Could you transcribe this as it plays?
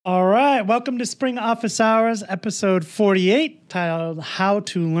right, welcome to Spring Office Hours, episode 48, titled How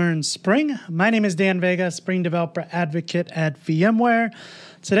to Learn Spring. My name is Dan Vega, Spring Developer Advocate at VMware.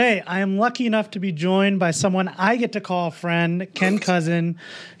 Today, I am lucky enough to be joined by someone I get to call a friend, Ken Kousen.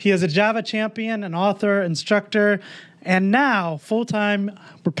 He is a Java champion, an author, instructor, and now full-time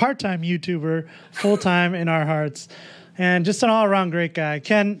or part-time YouTuber, full-time in our hearts. And just an all-around great guy.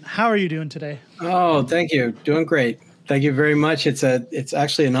 Ken, how are you doing today? Oh, thank you. Doing great. Thank you very much. It's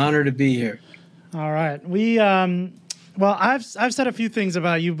actually an honor to be here. All right. I've said a few things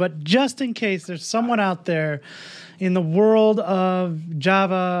about you, but just in case there's someone out there in the world of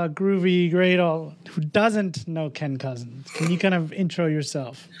Java, Groovy, Gradle, who doesn't know Ken Kousen, can you kind of intro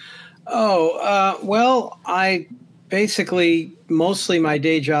yourself? I basically, mostly my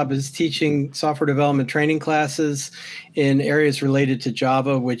day job is teaching software development training classes in areas related to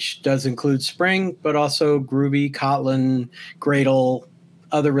Java, which does include Spring, but also Groovy, Kotlin, Gradle,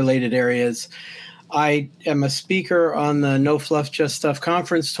 other related areas. I am a speaker on the No Fluff, Just Stuff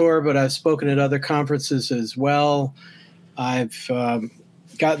conference tour, but I've spoken at other conferences as well. I've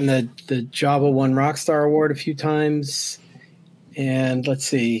gotten the Java One Rockstar Award a few times. And let's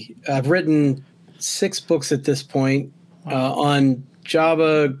see, I've written 6 books at this point on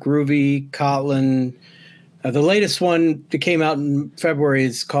Java, Groovy, Kotlin. The latest one that came out in February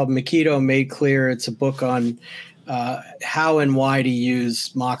is called Mockito Made Clear. It's a book on how and why to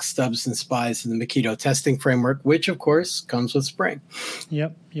use mock stubs and spies in the Mockito testing framework, which, of course, comes with Spring.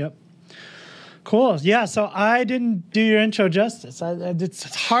 Yep. Cool. Yeah, so I didn't do your intro justice.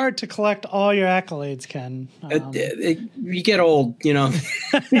 It's hard to collect all your accolades, Ken. You get old,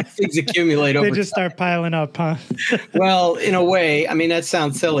 things accumulate over time. They just start piling up, huh? Well, in a way, I mean, that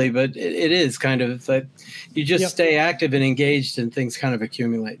sounds silly, but it is kind of that you just stay active and engaged and things kind of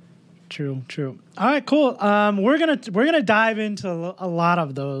accumulate. True. All right, cool. We're gonna dive into a lot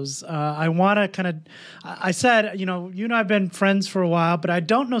of those. I want to I said, you and I've been friends for a while, but I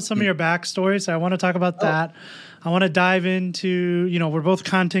don't know some of your backstory, so I want to talk about that. I want to dive into, we're both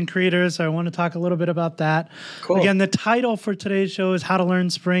content creators, so I want to talk a little bit about that. Cool. Again, the title for today's show is How to Learn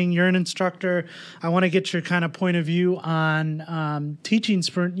Spring. You're an instructor. I want to get your kind of point of view on teaching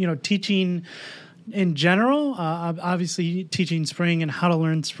Spring, teaching in general. Obviously, teaching Spring and how to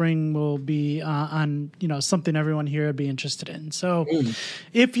learn Spring will be on something everyone here would be interested in. So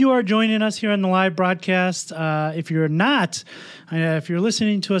if you are joining us here on the live broadcast, if you're not, if you're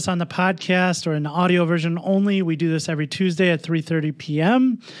listening to us on the podcast or in the audio version only, we do this every Tuesday at 3:30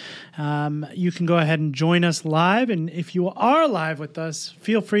 p.m. You can go ahead and join us live. And if you are live with us,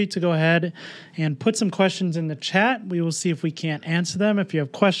 feel free to go ahead and put some questions in the chat. We will see if we can't answer them. If you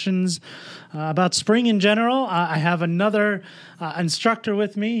have questions about Spring in general, I have another instructor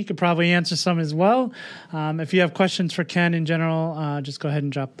with me. He could probably answer some as well. If you have questions for Ken in general, just go ahead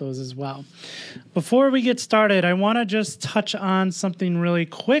and drop those as well. Before we get started, I want to just touch on something really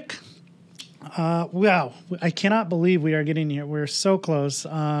quick. Wow, I cannot believe we are getting here. We're so close.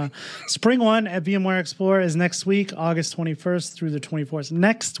 Spring 1 at VMware Explorer is next week, August 21st through the 24th.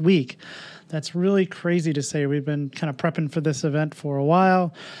 Next week. That's really crazy to say. We've been kind of prepping for this event for a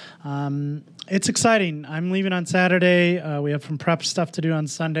while. It's exciting. I'm leaving on Saturday. We have some prep stuff to do on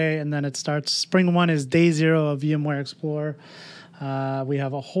Sunday, and then it starts. Spring 1 is day 0 of VMware Explorer. We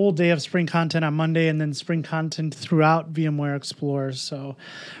have a whole day of Spring content on Monday and then Spring content throughout VMware Explorer. So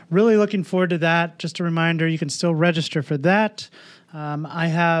really looking forward to that. Just a reminder, you can still register for that. I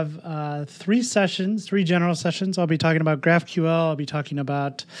have 3 general sessions. I'll be talking about GraphQL. I'll be talking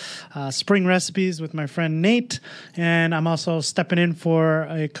about Spring recipes with my friend Nate. And I'm also stepping in for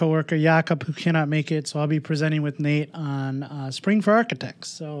a coworker, Jakob, who cannot make it. So I'll be presenting with Nate on Spring for Architects.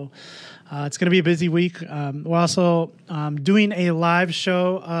 So it's going to be a busy week. We're also doing a live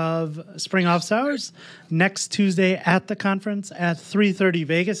show of Spring Office Hours next Tuesday at the conference at 3:30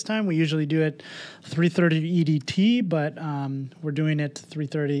 Vegas time. We usually do it 3:30 EDT, but we're doing it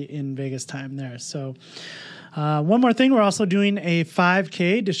 3:30 in Vegas time there. So one more thing, we're also doing a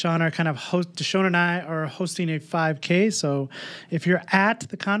 5K. Deshaun and I are hosting a 5K. So if you're at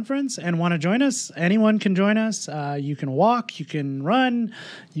the conference and want to join us, anyone can join us. You can walk, you can run,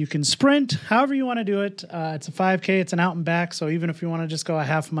 you can sprint, however you want to do it. It's a 5K. It's an out and back. So even if you want to just go a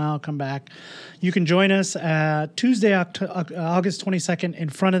half mile, come back, you can join us Tuesday, August 22nd in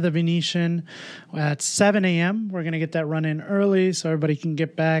front of the Venetian at 7 a.m. We're going to get that run in early so everybody can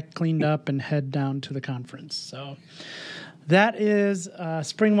get back, cleaned up, and head down to the conference. So that is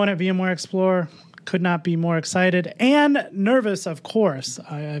Spring 1 at VMware Explorer. Could not be more excited and nervous, of course.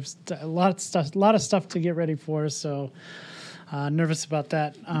 I have a lot of stuff to get ready for. So Nervous about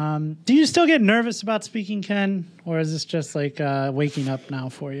that. Do you still get nervous about speaking, Ken? Or is this just like waking up now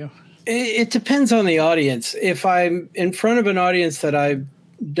for you? It depends on the audience. If I'm in front of an audience that I've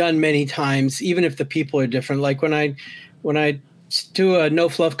done many times, even if the people are different, like when I do no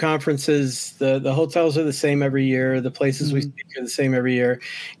fluff conferences, the hotels are the same every year. The places we speak are the same every year.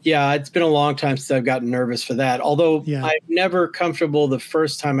 Yeah, it's been a long time since I've gotten nervous for that. Although I'm never comfortable the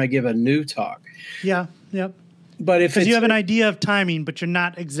first time I give a new talk. Yeah, yep. But if you have an idea of timing, but you're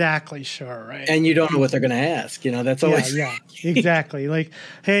not exactly sure, right? And you don't know what they're going to ask, that's always exactly. Like,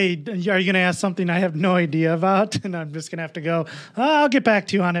 hey, are you going to ask something I have no idea about, and I'm just going to have to go, I'll get back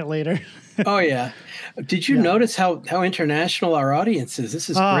to you on it later. Oh yeah. Did you notice how international our audience is? This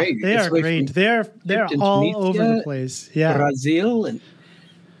is great. They are great. They're all over the place. Yeah, Brazil and.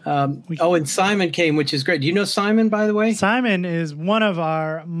 And Simon came, which is great. Do you know Simon, by the way? Simon is one of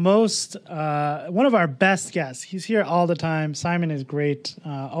our best guests. He's here all the time. Simon is great.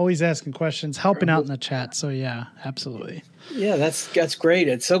 Always asking questions, helping out in the chat. So yeah, absolutely. Yeah, that's great.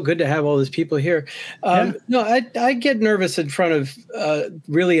 It's so good to have all these people here. No, I get nervous in front of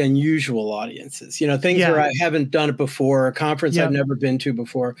really unusual audiences. Things where I haven't done it before, a conference I've never been to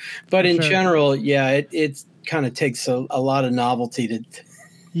before. But in general, it kind of takes a lot of novelty to.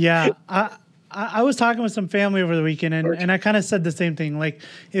 Yeah, I was talking with some family over the weekend, and I kind of said the same thing. Like,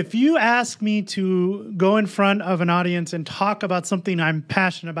 if you ask me to go in front of an audience and talk about something I'm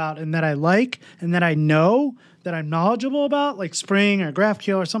passionate about and that I like and that I know that I'm knowledgeable about, like Spring or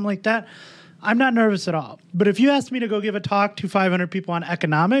GraphQL or something like that, I'm not nervous at all. But if you ask me to go give a talk to 500 people on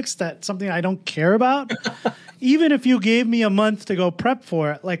economics, that's something I don't care about. Even if you gave me a month to go prep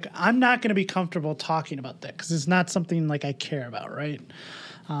for it, like, I'm not going to be comfortable talking about that because it's not something like I care about, right?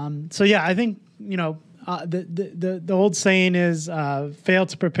 So yeah, I think the old saying is fail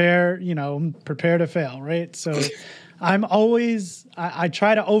to prepare, prepare to fail, right? So I'm always I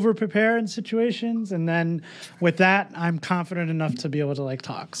try to over prepare in situations, and then with that I'm confident enough to be able to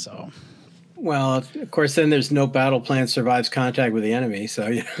talk. So well, of course, then there's no battle plan survives contact with the enemy.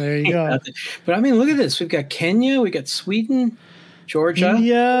 So there you go. But I mean, look at this. We've got Kenya, we got Sweden, Georgia,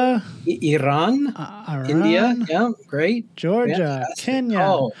 India, Iran, India, great. Georgia, Kenya.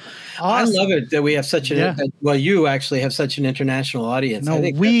 Oh, awesome. I love it that we have such you actually have such an international audience. No, I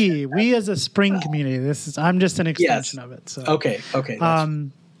think we as a Spring community. I'm just an extension of it. So okay.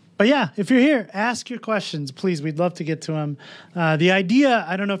 But yeah, if you're here, ask your questions, please. We'd love to get to them. The idea,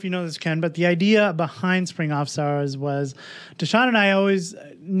 I don't know if you know this, Ken, but the idea behind Spring Office Hours was Deshaun and I always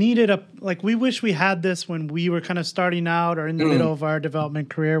needed we wish we had this when we were kind of starting out or in the middle of our development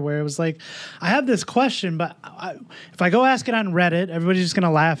career, where it was like, I have this question, but if I go ask it on Reddit, everybody's just going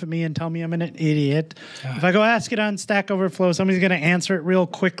to laugh at me and tell me I'm an idiot. If I go ask it on Stack Overflow, somebody's going to answer it real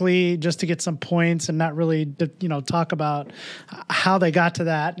quickly just to get some points and not really, talk about how they got to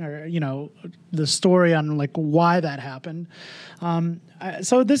that or, the story on why that happened.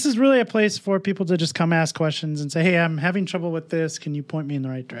 So this is really a place for people to just come ask questions and say, hey, I'm having trouble with this. Can you point me in the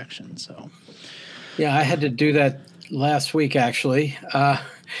right direction? So, yeah, I had to do that last week, actually. I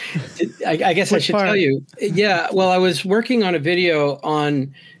guess I should tell you. Yeah, well, I was working on a video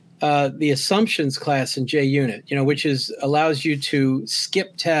on the assumptions class in JUnit, which allows you to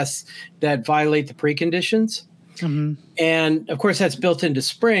skip tests that violate the preconditions. Mm-hmm. And of course, that's built into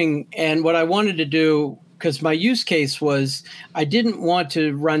Spring. And what I wanted to do, because my use case was I didn't want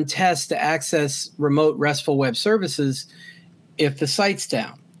to run tests to access remote RESTful web services if the site's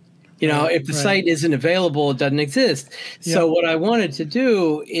down. If the site isn't available, it doesn't exist. Yep. So what I wanted to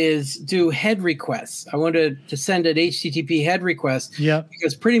do is do head requests. I wanted to send an HTTP head request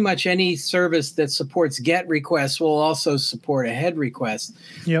because pretty much any service that supports GET requests will also support a head request.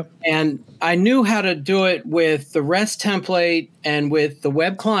 Yep. And I knew how to do it with the REST template and with the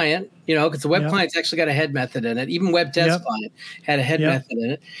web client, because the web client's actually got a head method in it. Even web test client had a head method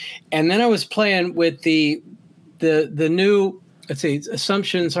in it. And then I was playing with the new, let's see,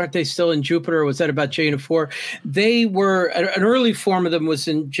 assumptions, aren't they still in Jupyter? Or was that about JUnit 4? They were, an early form of them was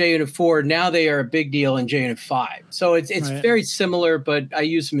in JUnit 4. Now they are a big deal in JUnit 5. So it's very similar, but I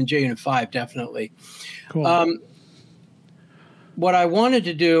use them in JUnit 5, definitely. Cool. What I wanted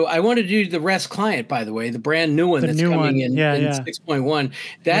to do the REST client, by the way, the brand new one coming in 6.1.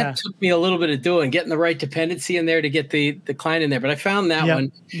 That took me a little bit of doing, getting the right dependency in there to get the client in there. But I found that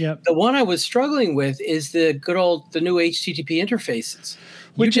one. Yep. The one I was struggling with is the new HTTP interfaces.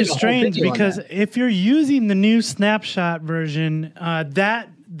 Which is strange because if you're using the new snapshot version,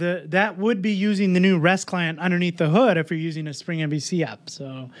 that would be using the new REST client underneath the hood if you're using a Spring MVC app.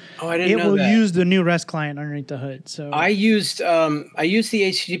 So I didn't know that. It will use the new REST client underneath the hood. So I used the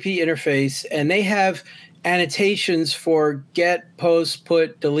HTTP interface, and they have annotations for get, post,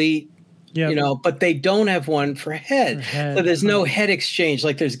 put, delete, but they don't have one for head. So there's no head exchange,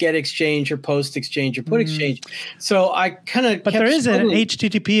 like there's get exchange or post exchange or put exchange. So I kind of But there is an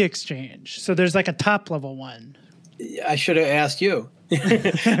HTTP exchange. So there's like a top level one. I should have asked you.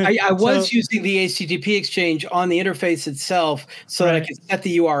 I was using the HTTP exchange on the interface itself so that I could set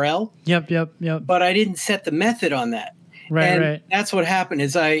the URL. Yep. But I didn't set the method on that. Right. That's what happened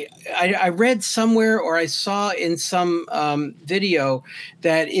is I read somewhere or I saw in some video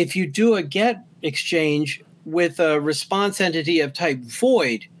that if you do a get exchange with a response entity of type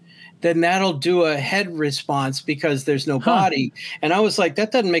void, then that'll do a head response because there's no body. And I was like,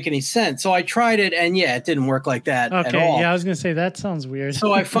 that doesn't make any sense. So I tried it, and it didn't work like that at all. Yeah, I was going to say, that sounds weird.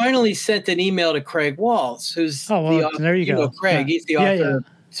 So I finally sent an email to Craig Walls, who's the author. There you go. Craig, he's the author of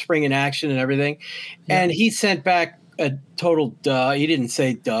Spring in Action and everything. Yeah. And he sent back a total duh. He didn't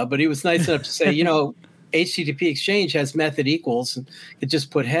say duh, but he was nice enough to say, HTTP exchange has method equals, and it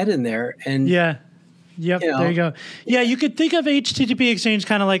just put head in there. And Yep, there you go. Yeah, you could think of HTTP exchange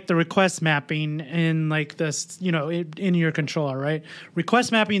kind of like the request mapping in like this, in your controller, right?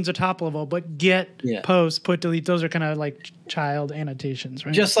 Request mapping is a top level, but get, post, put, delete, those are kind of like child annotations,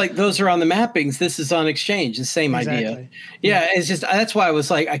 right? Just like those are on the mappings, this is on exchange, the same idea. Yeah, it's just, that's why I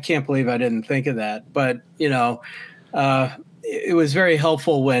was like, I can't believe I didn't think of that. But, it was very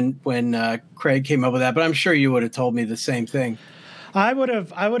helpful when Craig came up with that, but I'm sure you would have told me the same thing. I would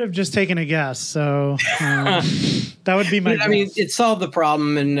have just taken a guess. So that would be my guess. I mean, it solved the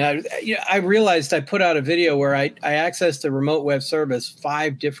problem. And I realized I put out a video where I accessed a remote web service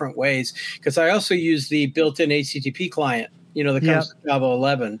 5 different ways, because I also use the built-in HTTP client, that comes with Java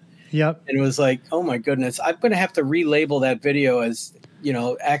 11. Yep. And it was like, oh my goodness, I'm going to have to relabel that video as,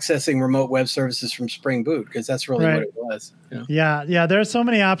 accessing remote web services from Spring Boot, because that's really what it was. Yeah. There are so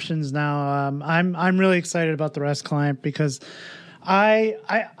many options now. I'm really excited about the REST client because I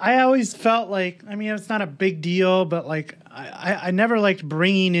always felt like, it's not a big deal, but like I never liked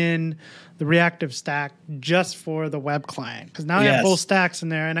bringing in the reactive stack just for the web client, because now I have both stacks in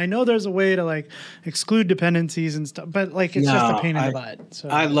there, and I know there's a way to like exclude dependencies and stuff, but like it's just a pain in the butt. So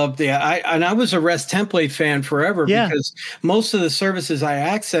I love I was a REST template fan forever because most of the services I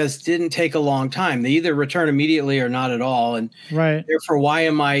accessed didn't take a long time. They either return immediately or not at all, and therefore, why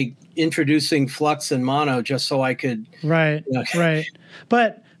am I introducing Flux and Mono just so I could right.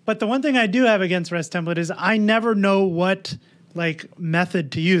 But the one thing I do have against REST template is I never know what like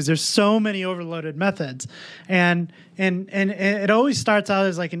method to use. There's so many overloaded methods, and it always starts out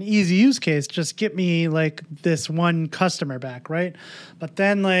as like an easy use case. Just get me like this one customer back, right? But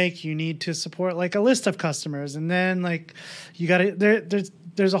then like you need to support like a list of customers, and then like you got to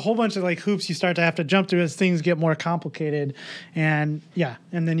there's a whole bunch of like hoops you start to have to jump through as things get more complicated, and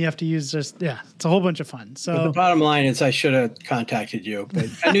then you have to use it's a whole bunch of fun. So but the bottom line is I should have contacted you, but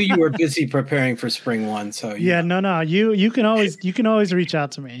I knew you were busy preparing for Spring 1. So no, you can always reach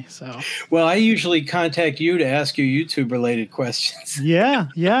out to me. So well, I usually contact you to ask you YouTube related questions. Yeah.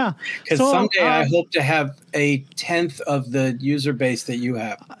 Because someday I hope to have a 10th of the user base that you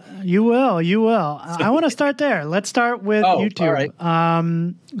have. You will. I want to start there. Let's start with YouTube. All right.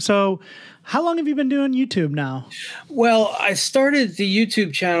 So how long have you been doing YouTube now? Well, I started the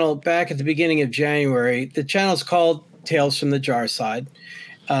YouTube channel back at the beginning of January. The channel's called Tales from the Jar Side.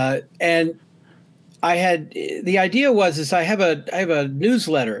 And I had the idea was I have a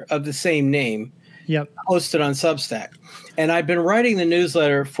newsletter of the same name. Yep. Hosted on Substack. And I've been writing the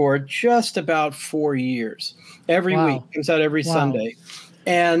newsletter for just about 4 years. Every week. Comes out every Sunday.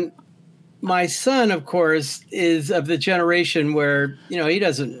 And my son, of course, is of the generation where, he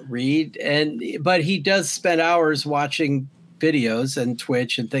doesn't read, but he does spend hours watching videos and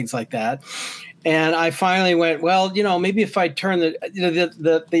Twitch and things like that. And I finally went, well, maybe if I turn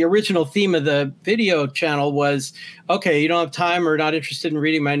the original theme of the video channel was, okay, you don't have time or not interested in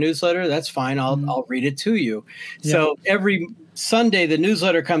reading my newsletter. That's fine. I'll read it to you. Yeah. So every Sunday, the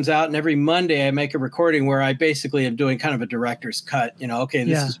newsletter comes out, and every Monday I make a recording where I basically am doing kind of a director's cut. Okay,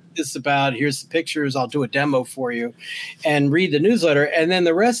 this is about, here's the pictures. I'll do a demo for you and read the newsletter. And then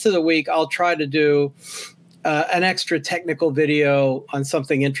the rest of the week, I'll try to do an extra technical video on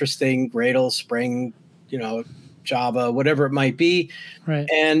something interesting, Gradle, Spring, Java, whatever it might be. Right.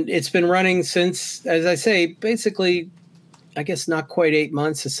 And it's been running since, as I say, basically, I guess not quite 8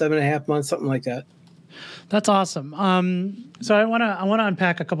 months, 7.5 months, something like that. That's awesome. So I want to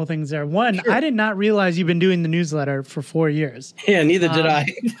unpack a couple things there. One, sure. I did not realize you've been doing the newsletter for 4 years. Yeah, neither did I.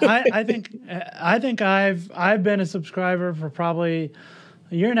 I think I've been a subscriber for probably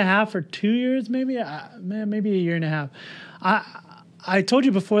a year and a half or 2 years, maybe a year and a half. I told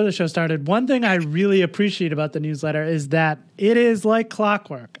you before the show started, one thing I really appreciate about the newsletter is that it is like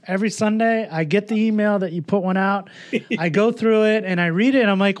clockwork. Every Sunday, I get the email that you put one out. I go through it and I read it and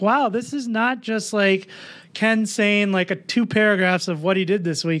I'm like, wow, this is not just like Ken saying like 2 paragraphs of what he did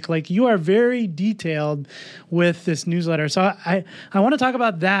this week. Like, you are very detailed with this newsletter. So I want to talk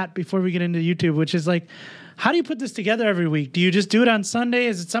about that before we get into YouTube, which is like, how do you put this together every week? Do you just do it on Sunday?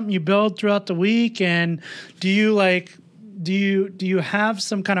 Is it something you build throughout the week? And do you have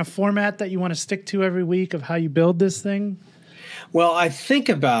some kind of format that you want to stick to every week of how you build this thing? Well, I think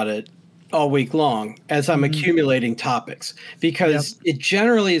about it all week long as I'm accumulating topics, because it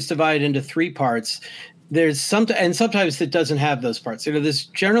generally is divided into 3 parts. There's and sometimes it doesn't have those parts. There's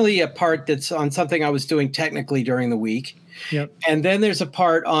generally a part that's on something I was doing technically during the week. Yep. And then there's a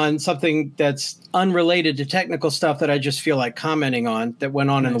part on something that's unrelated to technical stuff that I just feel like commenting on that went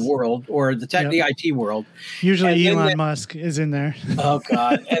on in the world, or the IT world. Usually Elon Musk is in there. Oh,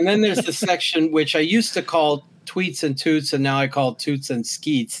 God. And then there's the section which I used to call tweets and toots, and now I call toots and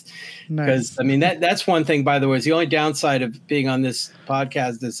skeets. Because, I mean, that's one thing, by the way, is the only downside of being on this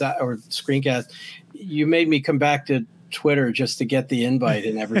podcast or screencast. You made me come back to Twitter just to get the invite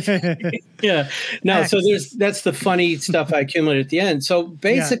and everything. Yeah. No, so that's the funny stuff I accumulate at the end. So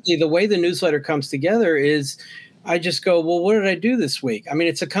basically the way the newsletter comes together is I just go, well, what did I do this week? I mean,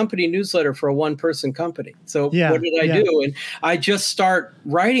 it's a company newsletter for a 1-person company. So what did I do? And I just start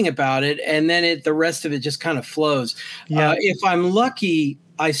writing about it, and then the rest of it just kind of flows. If I'm lucky,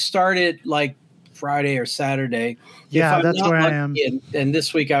 I start it like Friday or Saturday. Yeah, that's where I am. And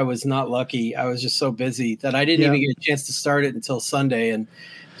this week I was not lucky. I was just so busy that I didn't even get a chance to start it until Sunday. And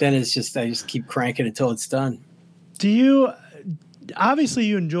then I just keep cranking until it's done. Obviously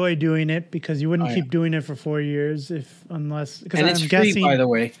you enjoy doing it, because you wouldn't keep doing it for 4 years because it's free, by the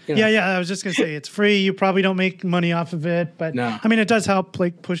way. Yeah, I was just gonna say it's free. You probably don't make money off of it, but no. I mean, it does help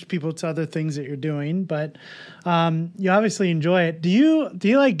like push people to other things that you're doing. But you obviously enjoy it. Do you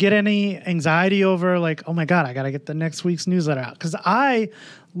like get any anxiety over like, oh my God, I gotta get the next week's newsletter out? Because I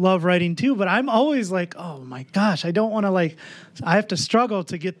love writing too, but I'm always like, oh my gosh, I don't want to I have to struggle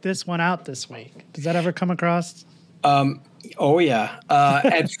to get this one out this week. Does that ever come across? Oh, yeah.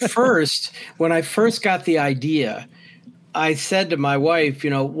 At first, when I first got the idea, I said to my wife,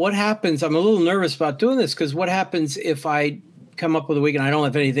 what happens? I'm a little nervous about doing this, because what happens if I come up with a week and I don't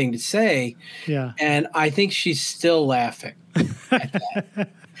have anything to say? Yeah. And I think she's still laughing at that.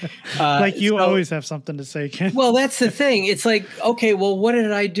 Always have something to say, Ken. Well, that's the thing. It's like, okay, well, what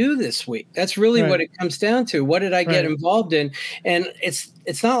did I do this week? That's really what it comes down to. What did I get involved in? And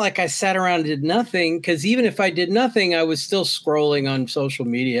it's not like I sat around and did nothing, because even if I did nothing, I was still scrolling on social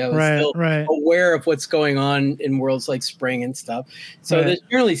media. I was still aware of what's going on in worlds like Spring and stuff. So there's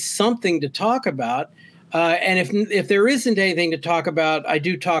generally something to talk about. And if there isn't anything to talk about, I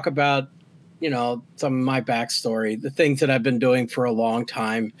do talk about some of my backstory, the things that I've been doing for a long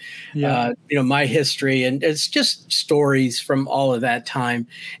time, my history, and it's just stories from all of that time.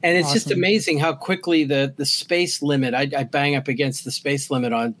 And it's just amazing how quickly the space limit, I bang up against the space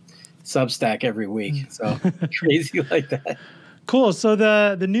limit on Substack every week. So crazy like that. Cool. So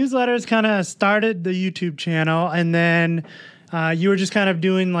the newsletters kind of started the YouTube channel, and then you were just kind of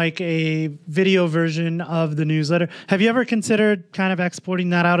doing like a video version of the newsletter. Have you ever considered kind of exporting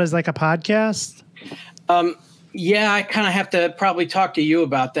that out as like a podcast? Yeah, I kind of have to probably talk to you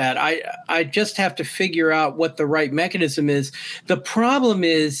about that. I just have to figure out what the right mechanism is. The problem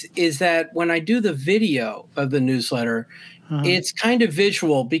is that when I do the video of the newsletter, it's kind of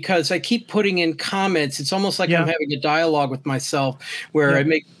visual, because I keep putting in comments. It's almost like I'm having a dialogue with myself, where I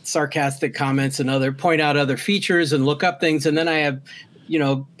make sarcastic comments and point out other features and look up things. And then I have,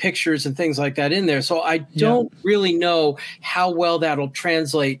 pictures and things like that in there. So I don't really know how well that'll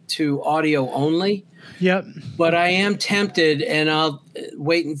translate to audio only. Yep. But I am tempted, and I'll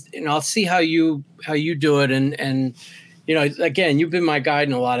wait and I'll see how you do it. And again, you've been my guide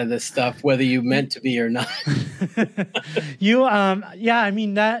in a lot of this stuff, whether you meant to be or not. I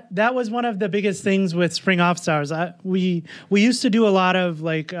mean, that was one of the biggest things with Spring Office Hours. We used to do a lot of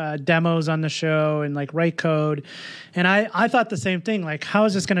like demos on the show and like write code. And I thought the same thing, like, how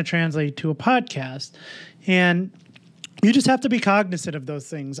is this going to translate to a podcast? And you just have to be cognizant of those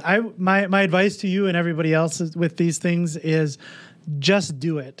things. My advice to you and everybody else with these things is just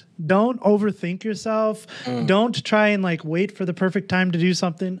do it. Don't overthink yourself. Don't try and like wait for the perfect time to do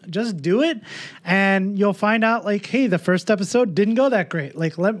something. Just do it, and you'll find out like, hey, the first episode didn't go that great.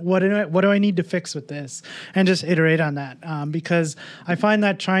 Like, what do I need to fix with this, and just iterate on that. Because I find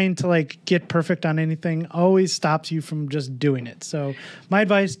that trying to like get perfect on anything always stops you from just doing it. So my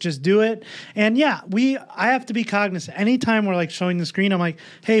advice, just do it. And yeah, I have to be cognizant. Anytime we're like showing the screen, I'm like,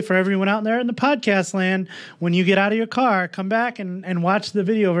 hey, for everyone out there in the podcast land, when you get out of your car, come back and watch the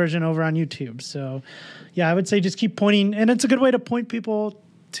video version over on YouTube. So yeah, I would say just keep pointing, and it's a good way to point people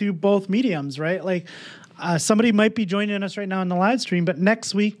to both mediums, right? Like somebody might be joining us right now in the live stream, but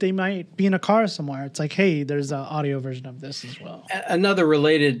next week they might be in a car somewhere. It's like, hey, there's an audio version of this as well. Another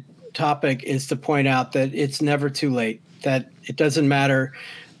related topic is to point out that it's never too late, that it doesn't matter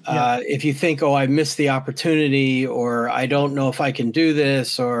if you think, oh, I missed the opportunity, or I don't know if I can do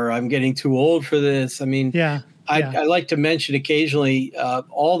this, or I'm getting too old for this. I mean, I like to mention occasionally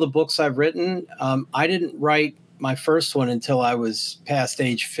all the books I've written. I didn't write my first one until I was past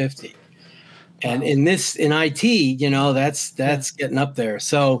age 50. And in IT, you know, that's getting up there.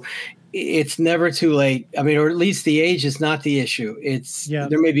 So it's never too late. I mean, or at least the age is not the issue.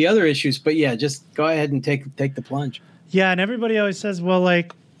 There may be other issues, but yeah, just go ahead and take the plunge. Yeah. And everybody always says, well,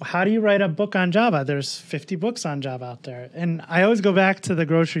 like, how do you write a book on Java? There's 50 books on Java out there. And I always go back to the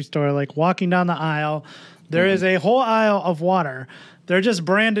grocery store, like walking down the aisle. There is a whole aisle of water. They're just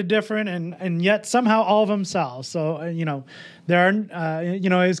branded different, and yet somehow all of them sell. So, there are, I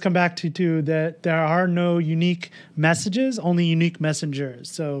always come back to that there are no unique messages, only unique messengers.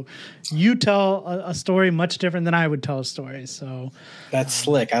 So you tell a story much different than I would tell a story. So that's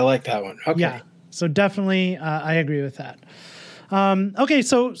slick. I like that one. Okay. Yeah. So definitely, I agree with that. Okay.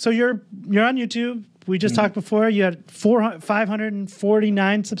 So you're on YouTube. We just talked before. You had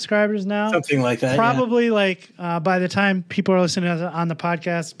 549 subscribers now. Something like that. Probably by the time people are listening on the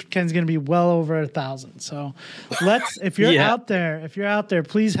podcast, Ken's going to be well over 1,000. So if you're out there,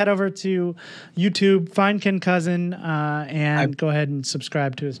 please head over to YouTube, find Ken Kousen, and go ahead and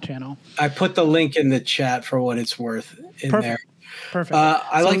subscribe to his channel. I put the link in the chat for what it's worth there. Perfect.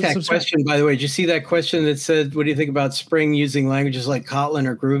 I like that question, by the way. Did you see that question that said, what do you think about Spring using languages like Kotlin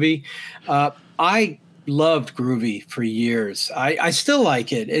or Groovy? I loved Groovy for years. I still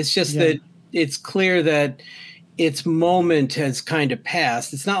like it. It's just that it's clear that its moment has kind of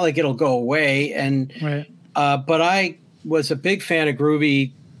passed. It's not like it'll go away. But I was a big fan of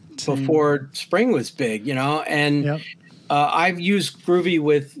Groovy before Spring was big, and I've used Groovy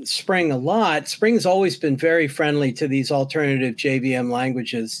with Spring a lot. Spring has always been very friendly to these alternative JVM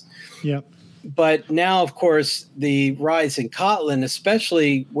languages. Yep. But now, of course, the rise in Kotlin,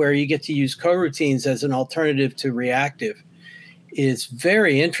 especially where you get to use coroutines as an alternative to reactive, is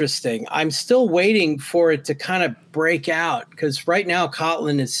very interesting. I'm still waiting for it to kind of break out, because right now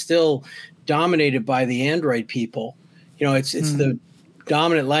Kotlin is still dominated by the Android people. It's the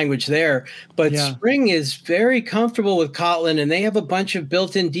dominant language there. But Spring is very comfortable with Kotlin, and they have a bunch of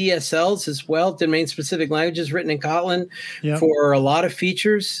built-in DSLs as well, domain-specific languages written in Kotlin for a lot of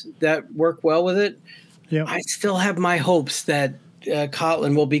features that work well with it. Yep. I still have my hopes that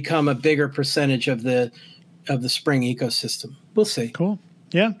Kotlin will become a bigger percentage of the Spring ecosystem. We'll see. Cool.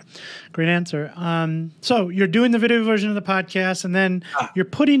 Yeah, great answer. So you're doing the video version of the podcast, and then you're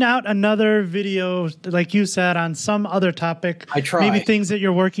putting out another video, like you said, on some other topic. I try. Maybe things that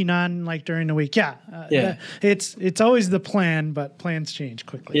you're working on, like during the week. It's always the plan, but plans change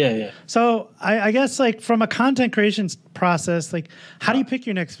quickly. Yeah. So I guess like from a content creation process, like how do you pick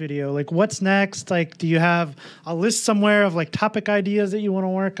your next video? Like what's next? Like do you have a list somewhere of like topic ideas that you want to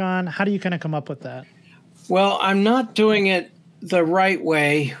work on? How do you kind of come up with that? Well, I'm not doing it the right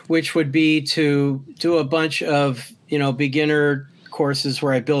way, which would be to do a bunch of, beginner courses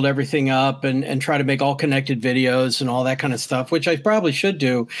where I build everything up and try to make all connected videos and all that kind of stuff, which I probably should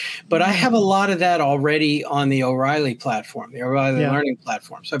do. But I have a lot of that already on the O'Reilly platform, the O'Reilly Learning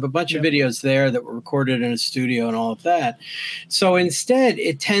platform. So I have a bunch of videos there that were recorded in a studio and all of that. So instead,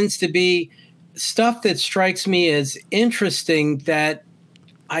 it tends to be stuff that strikes me as interesting that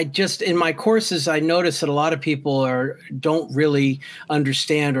in my courses, I notice that a lot of people don't really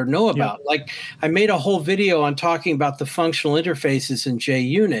understand or know about. Yeah. Like I made a whole video on talking about the functional interfaces in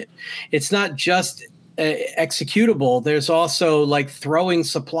JUnit. It's not just executable. There's also like throwing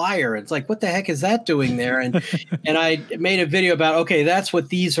supplier. It's like, what the heck is that doing there? And I made a video about, okay, that's what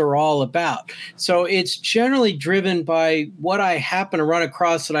these are all about. So it's generally driven by what I happen to run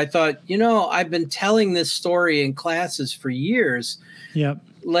across that I thought, I've been telling this story in classes for years, Yep.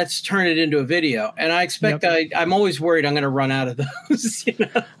 Let's turn it into a video. And I expect I'm always worried I'm going to run out of those.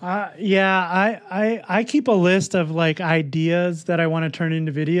 I keep a list of like ideas that I want to turn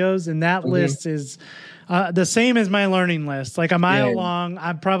into videos, and that list is the same as my learning list. Like a mile long.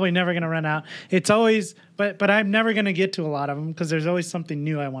 I'm probably never going to run out. It's always, but I'm never going to get to a lot of them because there's always something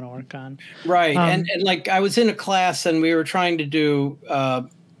new I want to work on. Right. And like I was in a class and we were trying to do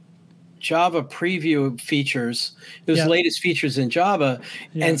Java preview features. It was the latest features in Java.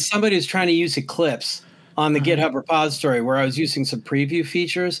 And somebody was trying to use Eclipse on the GitHub repository where I was using some preview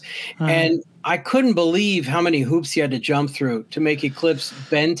features. And I couldn't believe how many hoops you had to jump through to make Eclipse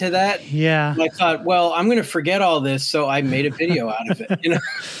bend to that. Yeah. And I thought, well, I'm going to forget all this. So I made a video out of it,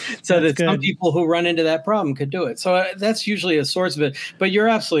 so that some people who run into that problem could do it. So that's usually a source of it. But you're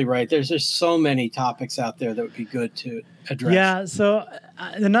absolutely right. There's just so many topics out there that would be good to address. Yeah. So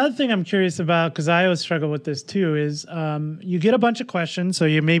another thing I'm curious about, because I always struggle with this too, is you get a bunch of questions. So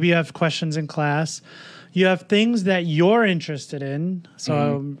you maybe have questions in class. You have things that you're interested in.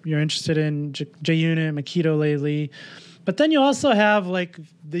 So you're interested in JUnit, Makito lately. But then you also have like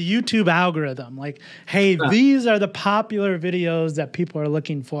the YouTube algorithm. Like, hey, these are the popular videos that people are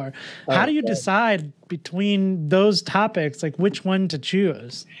looking for. How do you decide between those topics, like which one to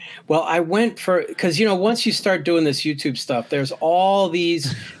choose? Well, I went for, because, once you start doing this YouTube stuff, there's all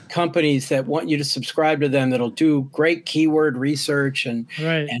these companies that want you to subscribe to them that'll do great keyword research and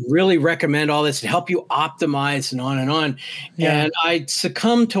really recommend all this and help you optimize and on and on. Yeah. And I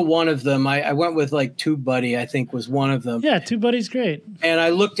succumbed to one of them. I went with like TubeBuddy, I think was one of them. Yeah, TubeBuddy's great. And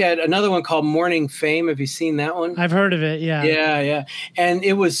I looked at another one called Morning Fame. Have you seen that one? I've heard of it, yeah. Yeah. And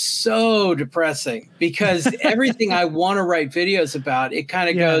it was so depressing because everything I want to write videos about, it kind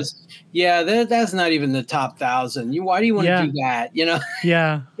of goes, that's not even the top 1,000. Why do you want to do that?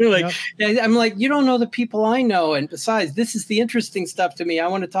 Yeah. I'm like, you don't know the people I know. And besides, this is the interesting stuff to me. I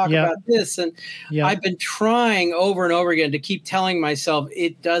want to talk about this. And I've been trying over and over again to keep telling myself,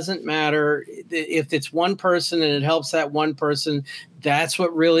 it doesn't matter if it's one person and it helps that one person. That's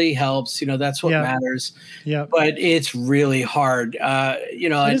what really helps. That's what matters. Yeah. But it's really hard.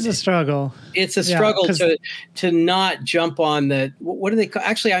 It is a struggle. It's a struggle to not jump on the, what do they call?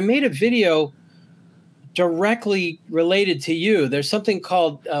 Actually, I made a video directly related to you. There's something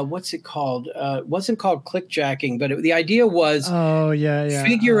called, what's it called? It wasn't called clickjacking, but the idea was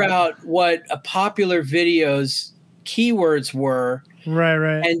figure out what a popular video's keywords were.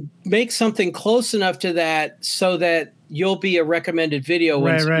 Right. And make something close enough to that so that you'll be a recommended video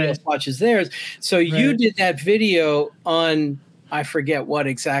when somebody else watches theirs. So you did that video on, I forget what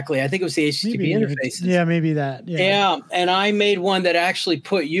exactly. I think it was the HTTP interfaces. Yeah, maybe that. Yeah. And I made one that actually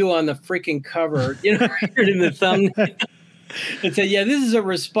put you on the freaking cover, right in the thumbnail. And said, this is a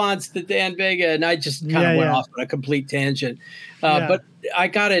response to Dan Vega. And I just kind of went off on a complete tangent. But I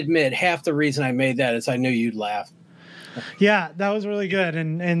got to admit, half the reason I made that is I knew you'd laugh. Yeah, that was really good.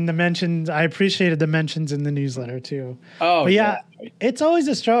 And the mentions, I appreciated the mentions in the newsletter too. Oh, but it's always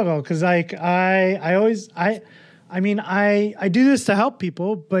a struggle because like I do this to help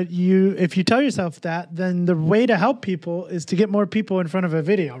people, but if you tell yourself that, then the way to help people is to get more people in front of a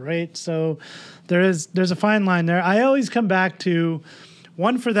video, right? So there's a fine line there. I always come back to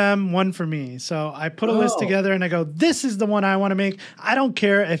one for them, one for me. So I put a list together and I go, this is the one I want to make. I don't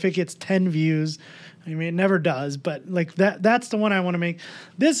care if it gets 10 views. I mean, it never does, but like that's the one I want to make.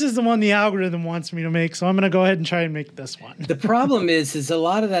 This is the one the algorithm wants me to make, so I'm going to go ahead and try and make this one. The problem is a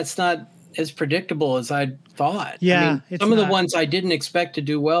lot of that's not as predictable as I thought. Yeah. Some of the ones I didn't expect to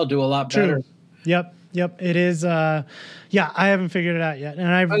do well do a lot better. Yep. It is. I haven't figured it out yet. And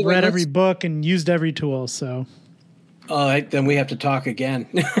I've read every book and used every tool, so. Then we have to talk again.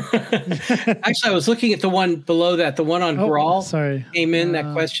 Actually, I was looking at the one below that, the one on Graal. Sorry. Came in,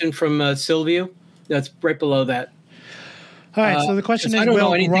 that question from Silvio. That's right below that. All right, so the question is, I don't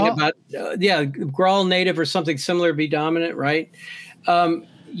know anything about, Graal native or something similar be dominant, right?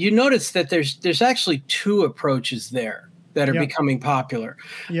 You notice that there's actually two approaches there that are becoming popular.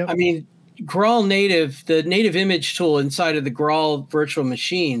 Yep. I mean, Graal native, the native image tool inside of the Graal virtual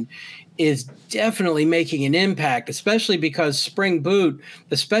machine is definitely making an impact, especially because Spring Boot,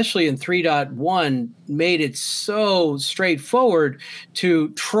 especially in 3.1, made it so straightforward to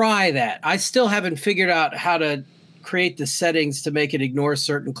try that. I still haven't figured out how to create the settings to make it ignore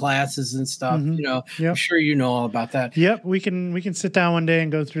certain classes and stuff. I'm sure you know all about that. Yep, we can sit down one day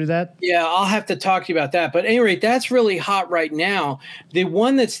and go through that. Yeah, I'll have to talk to you about that. But at any rate, that's really hot right now. The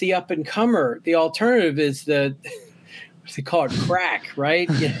one that's the up and comer, the alternative is the what's they call it, crack, right?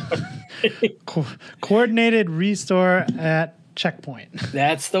 Coordinated restore at checkpoint.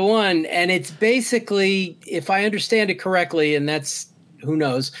 That's the one. And it's basically, if I understand it correctly, and that's who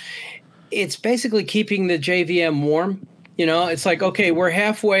knows? It's basically keeping the JVM warm. It's like, okay, we're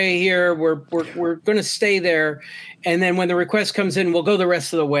halfway here. We're going to stay there. And then when the request comes in, we'll go the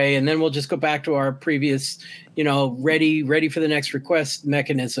rest of the way. And then we'll just go back to our previous, ready for the next request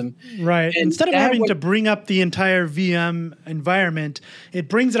mechanism. Right. And instead of having to bring up the entire VM environment, it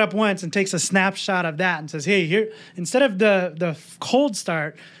brings it up once and takes a snapshot of that and says, hey, here, instead of the cold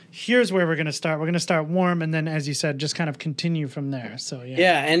start, here's where we're going to start. We're going to start warm. And then, as you said, just kind of continue from there. So, yeah.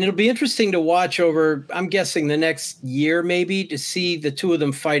 Yeah. And it'll be interesting to watch over, I'm guessing, the next year, maybe, to see the two of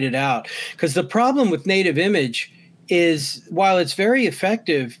them fight it out. Because the problem with native image is, while it's very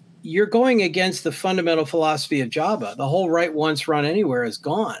effective, you're going against the fundamental philosophy of Java. The whole write once, run anywhere is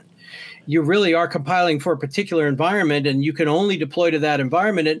gone. You really are compiling for a particular environment, and you can only deploy to that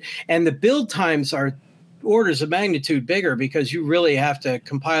environment. And the build times are orders of magnitude bigger because you really have to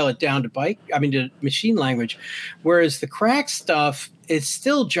compile it down to machine language. Whereas the crack stuff is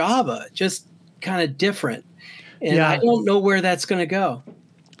still Java, just kind of different. And I don't know where that's going to go.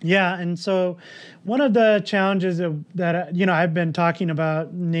 Yeah. And so one of the challenges that, I've been talking about,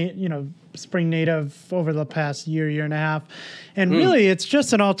 Spring Native over the past year and a half. And really, it's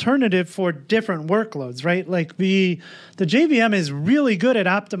just an alternative for different workloads, right? Like the JVM is really good at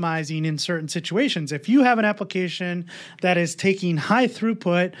optimizing in certain situations. If you have an application that is taking high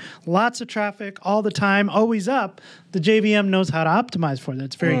throughput, lots of traffic all the time, always up, the JVM knows how to optimize for that.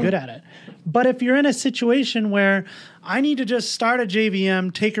 It's very good at it. But if you're in a situation where I need to just start a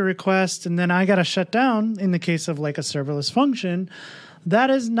JVM, take a request, and then I got to shut down in the case of like a serverless function,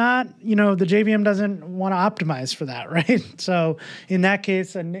 that is not, the JVM doesn't want to optimize for that, right? So in that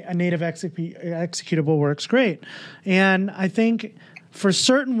case, a native executable works great. And I think for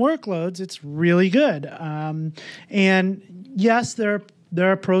certain workloads, it's really good. And yes, there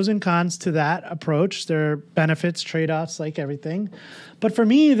are pros and cons to that approach. There are benefits, trade-offs, like everything. But for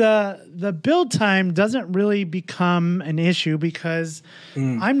me, the build time doesn't really become an issue because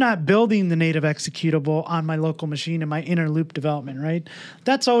I'm not building the native executable on my local machine in my inner loop development, right?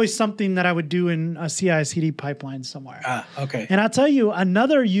 That's always something that I would do in a CI/CD pipeline somewhere. Okay. And I'll tell you,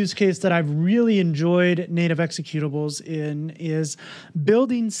 another use case that I've really enjoyed native executables in is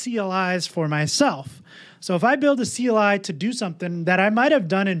building CLIs for myself. So if I build a CLI to do something that I might have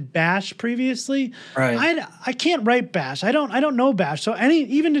done in Bash previously, I can't write Bash. I don't know Bash. So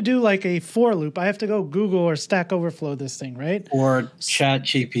even to do like a for loop, I have to go Google or Stack Overflow this thing, right? Or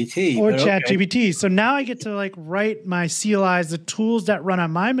ChatGPT. Or ChatGPT. So now I get to like write my CLIs, the tools that run on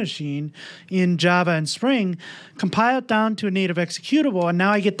my machine in Java and Spring, compile it down to a native executable, and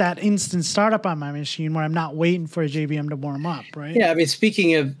now I get that instant startup on my machine where I'm not waiting for a JVM to warm up, right? Yeah, I mean,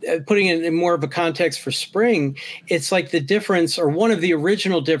 speaking of putting it in more of a context for Spring, it's like the difference, or one of the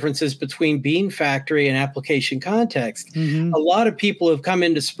original differences between Bean Factory and application context. A lot of people who have come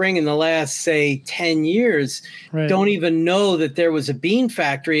into Spring in the last, say, 10 years don't even know that there was a Bean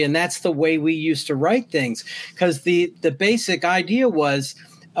Factory, and that's the way we used to write things. Because the basic idea was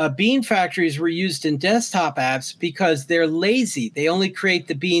bean factories were used in desktop apps because they're lazy. They only create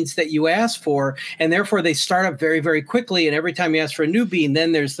the beans that you ask for, and therefore they start up very, very quickly. And every time you ask for a new bean,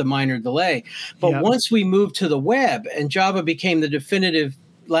 then there's the minor delay. But once we moved to the web and Java became the definitive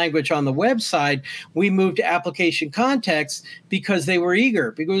language on the website, we moved to application context because they were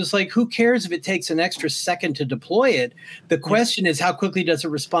eager. Because it's like, who cares if it takes an extra second to deploy it? The question is, how quickly does it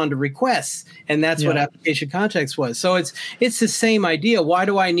respond to requests? And that's what application context was. So it's the same idea. Why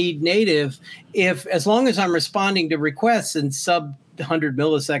do I need native if, as long as I'm responding to requests in sub 100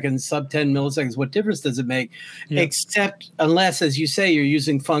 milliseconds, sub 10 milliseconds, what difference does it make? Except unless, as you say, you're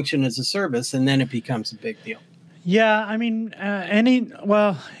using function as a service, and then it becomes a big deal. Yeah, I mean, and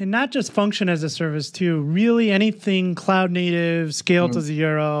not just function as a service too. Really, anything cloud native, scale to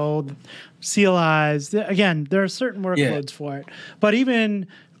zero, CLIs. Again, there are certain workloads for it. But even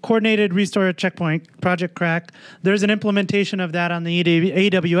coordinated restore checkpoint, Project Crack, there's an implementation of that on the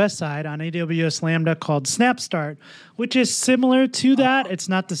AWS side, on AWS Lambda, called SnapStart, which is similar to that. It's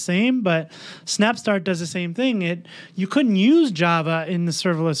not the same, but SnapStart does the same thing. You couldn't use Java in the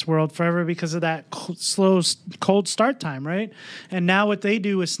serverless world forever because of that slow, cold start time, right? And now what they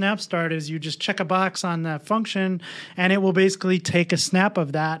do with SnapStart is you just check a box on that function, and it will basically take a snap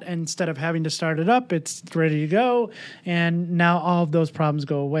of that. And instead of having to start it up, it's ready to go. And now all of those problems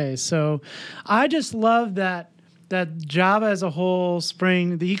go away. So I just love that Java as a whole,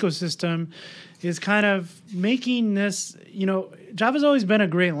 Spring, the ecosystem, is kind of making this, Java's always been a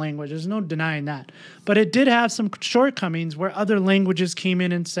great language. There's no denying that. But it did have some shortcomings where other languages came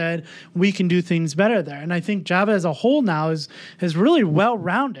in and said, we can do things better there. And I think Java as a whole now is really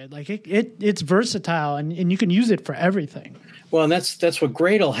well-rounded. Like it's versatile, and you can use it for everything. Well, and that's what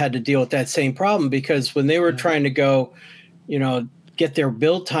Gradle had to deal with, that same problem, because when they were trying to go, get their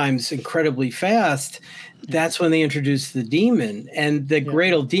build times incredibly fast, that's when they introduced the daemon. And the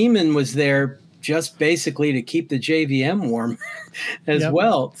Gradle daemon was there just basically to keep the JVM warm as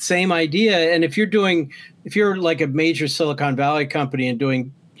well. Same idea. And if you're like a major Silicon Valley company and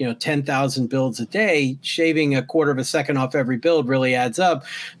doing 10,000 builds a day, shaving a quarter of a second off every build really adds up.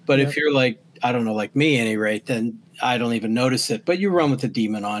 But if you're like, I don't know, like me at any rate, then I don't even notice it, but you run with the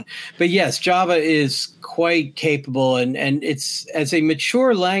daemon on. But yes, Java is quite capable, and it's, as a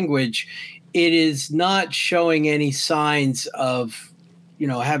mature language, it is not showing any signs of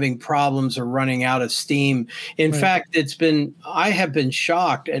having problems or running out of steam. In fact, I have been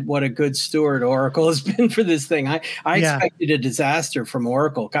shocked at what a good steward Oracle has been for this thing. I expected a disaster from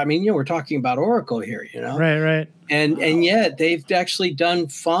Oracle. I mean, we're talking about Oracle here, Right. And yet they've actually done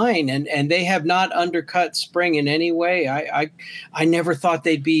fine, and they have not undercut Spring in any way. I never thought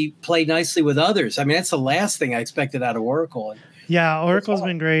they'd play nicely with others. I mean, that's the last thing I expected out of Oracle. Yeah, Oracle's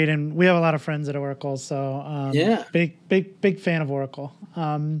been great, and we have a lot of friends at Oracle, so big fan of Oracle.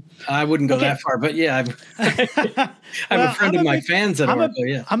 I wouldn't go that far, but yeah, I'm a friend of my fans at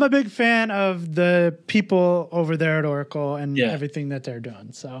Oracle. I'm a big fan of the people over there at Oracle and everything that they're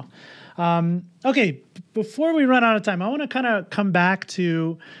doing. So, okay, before we run out of time, I want to kind of come back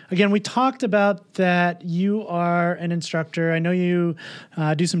to, again, we talked about that you are an instructor. I know you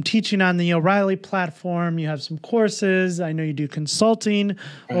do some teaching on the O'Reilly platform. You have some courses. I know you do consulting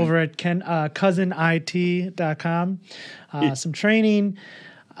over at KousenIT.com, some training.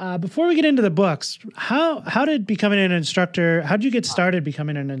 Before we get into the books, how did becoming an instructor, how did you get started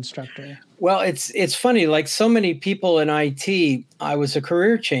becoming an instructor? Well, it's funny, like so many people in IT, I was a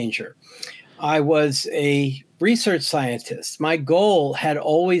career changer. I was a research scientist. My goal had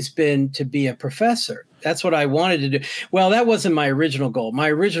always been to be a professor. That's what I wanted to do. Well, that wasn't my original goal. My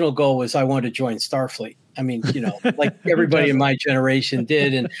original goal was I wanted to join Starfleet. I mean, like everybody in my generation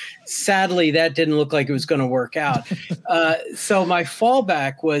did. And sadly, that didn't look like it was going to work out. So my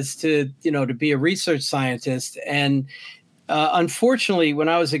fallback was to be a research scientist. And unfortunately, when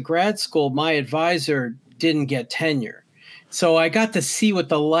I was at grad school, my advisor didn't get tenure. So I got to see what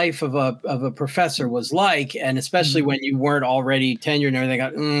the life of a professor was like, and especially when you weren't already tenured and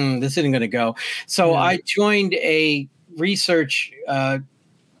everything, this isn't going to go. So I joined a research, an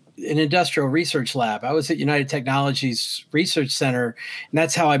industrial research lab. I was at United Technologies Research Center, and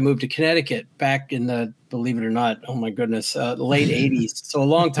that's how I moved to Connecticut back in the, believe it or not, oh my goodness, late 80s. So a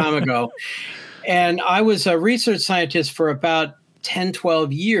long time ago. And I was a research scientist for about 10,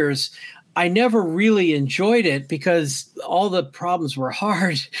 12 years. I never really enjoyed it because all the problems were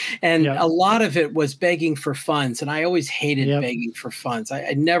hard, and a lot of it was begging for funds. And I always hated begging for funds.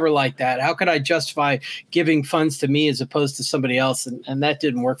 I never liked that. How could I justify giving funds to me as opposed to somebody else? And that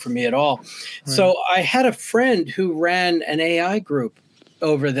didn't work for me at all. Right. So I had a friend who ran an AI group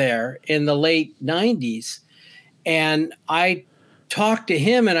over there in the late 90s. And I talked to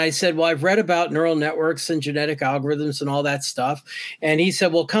him and I said, well, I've read about neural networks and genetic algorithms and all that stuff. And he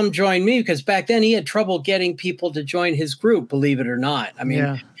said, well, come join me, because back then he had trouble getting people to join his group, believe it or not. I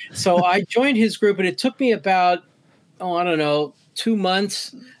mean, so I joined his group, and it took me about, 2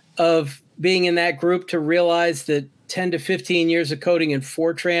 months of being in that group to realize that 10 to 15 years of coding in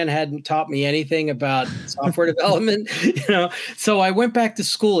Fortran hadn't taught me anything about software development, So I went back to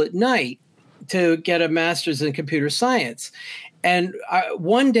school at night to get a master's in computer science. And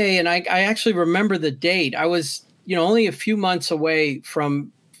one day, and I actually remember the date, I was, only a few months away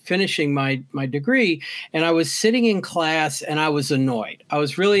from finishing my degree, and I was sitting in class and I was annoyed. I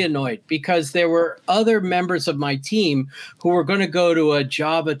was really annoyed because there were other members of my team who were going to go to a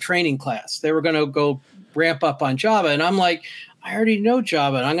Java training class. They were going to go ramp up on Java. And I'm like, I already know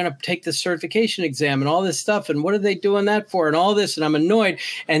Java, and I'm going to take the certification exam and all this stuff. And what are they doing that for? And all this. And I'm annoyed.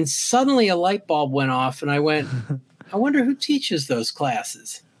 And suddenly a light bulb went off, and I went, I wonder who teaches those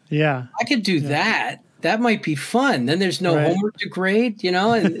classes. Yeah. I could do that. That might be fun. Then there's no homework to grade,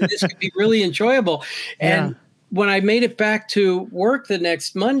 and this could be really enjoyable. And when I made it back to work the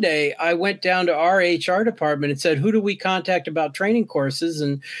next Monday, I went down to our HR department and said, who do we contact about training courses?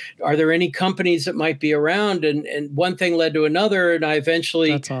 And are there any companies that might be around? And one thing led to another. And I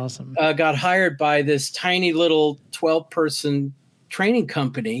eventually got hired by this tiny little 12-person training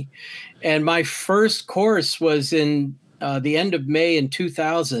company. And my first course was in the end of May in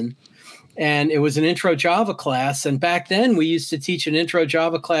 2000. And it was an intro Java class. And back then we used to teach an intro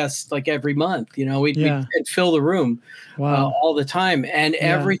Java class like every month. We'd fill the room all the time. And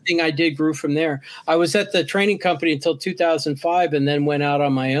everything I did grew from there. I was at the training company until 2005 and then went out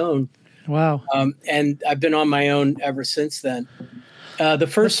on my own Wow. And I've been on my own ever since then. The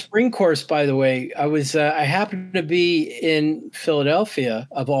first spring course, by the way, I happened to be in Philadelphia,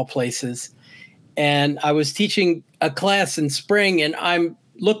 of all places, and I was teaching a class in spring, and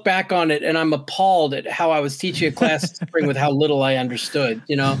look back on it and I'm appalled at how I was teaching a class in spring with how little I understood,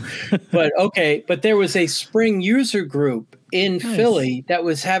 But there was a spring user group in Philly that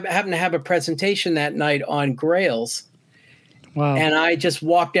happened to have a presentation that night on Grails. Wow. And I just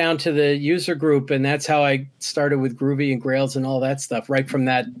walked down to the user group, and that's how I started with Groovy and Grails and all that stuff, right from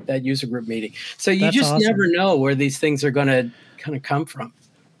that user group meeting. So you just never know where these things are going to kind of come from.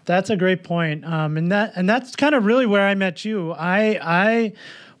 That's a great point. And that's kind of really where I met you.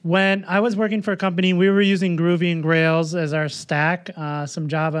 When I was working for a company, we were using Groovy and Grails as our stack, some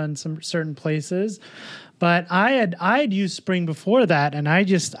Java in some certain places. But I had used Spring before that, and I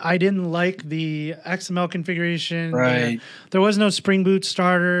didn't like the XML configuration. Right. There was no Spring Boot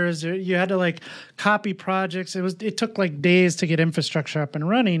starters. You had to copy projects. It took days to get infrastructure up and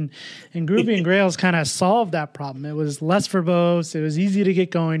running. And Groovy and Grails kind of solved that problem. It was less verbose. It was easy to get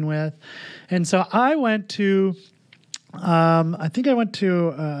going with. And so I went to I think I went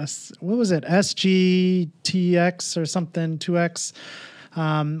to what was it? SGTX or something, 2X.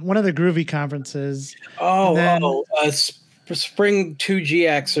 One of the Groovy conferences. Spring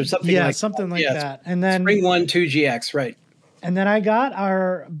 2GX or something like that. Something like that. And then Spring 1 2GX, right. And then I got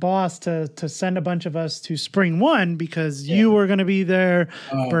our boss to send a bunch of us to Spring 1 because you were going to be there.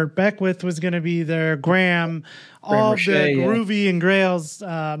 Bert Beckwith was going to be there. Graham all the Groovy and Grails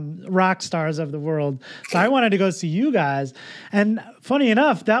rock stars of the world. So I wanted to go see you guys. And funny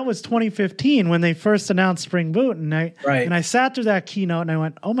enough, that was 2015 when they first announced Spring Boot. And I sat through that keynote and I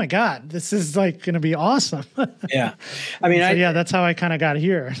went, oh my God, this is going to be awesome. Yeah. I mean, that's how I kind of got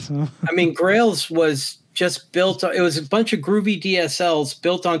here. So. I mean, Grails was just built. It was a bunch of Groovy DSLs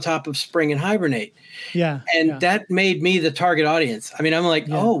built on top of Spring and Hibernate. Yeah. And that made me the target audience. I mean, I'm like,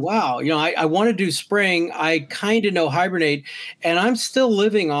 oh, wow. I want to do Spring. I kind of know Hibernate, and I'm still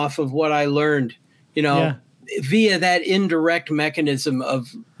living off of what I learned, via that indirect mechanism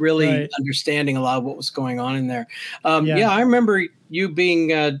of really understanding a lot of what was going on in there. I remember you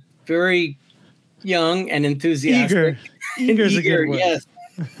being very young and enthusiastic. Eager is a good word. Yes.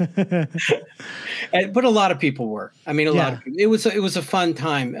 But a lot of people were. I mean, a lot of people. It was a fun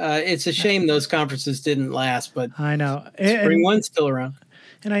time. It's a shame those conferences didn't last, but I know Spring One's still around.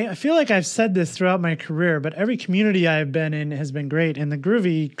 And I feel like I've said this throughout my career, but every community I've been in has been great. And the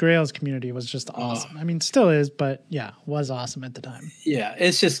Groovy Grails community was just awesome. I mean, still is, but was awesome at the time. Yeah,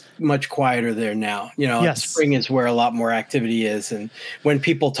 it's just much quieter there now. Spring is where a lot more activity is. And when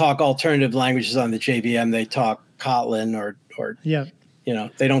people talk alternative languages on the JVM, they talk Kotlin or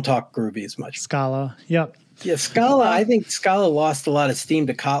they don't talk Groovy as much. Scala. Yep. Yeah, Scala. I think Scala lost a lot of steam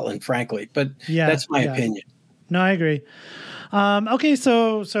to Kotlin, frankly, but that's my opinion. No, I agree. Okay,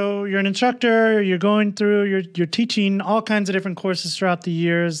 so you're an instructor. You're going through. You're teaching all kinds of different courses throughout the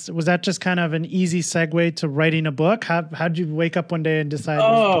years. Was that just kind of an easy segue to writing a book? How did you wake up one day and decide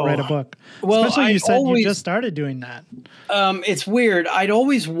to write a book? Well, especially you said you just started doing that. It's weird. I'd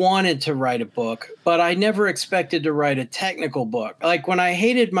always wanted to write a book, but I never expected to write a technical book. Like when I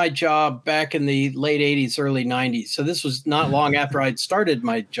hated my job back in the late '80s, early '90s. So this was not long after I'd started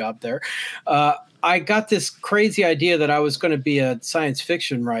my job there. I got this crazy idea that I was going to be a science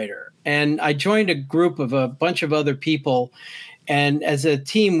fiction writer. And I joined a group of a bunch of other people. And as a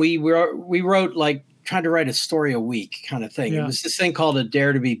team, we wrote trying to write a story a week kind of thing. Yeah. It was this thing called a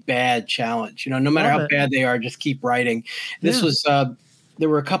Dare to Be Bad challenge. No matter how bad they are, just keep writing. This was there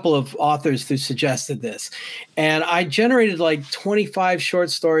were a couple of authors who suggested this. And I generated 25 short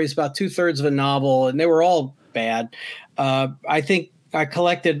stories, about 2/3 of a novel, and they were all bad. I think I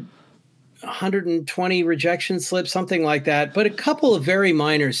collected 120 rejection slips, something like that, but a couple of very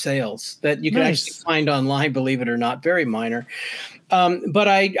minor sales that you can actually find online, believe it or not, very minor. But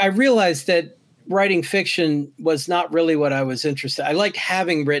I realized that writing fiction was not really what I was interested in. I liked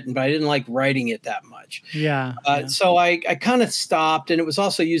having written, but I didn't like writing it that much. So I kind of stopped, and it was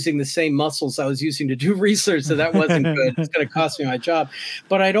also using the same muscles I was using to do research, so that wasn't good. It's going to cost me my job.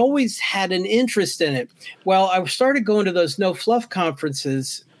 But I'd always had an interest in it. Well, I started going to those no fluff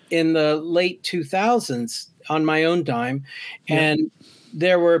conferences in the late 2000s on my own dime. And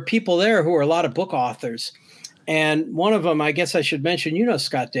there were people there who were a lot of book authors. And one of them, I guess I should mention,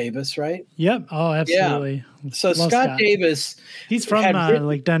 Scott Davis, right? Yep. Oh, absolutely. Yeah. So Scott Davis. He's from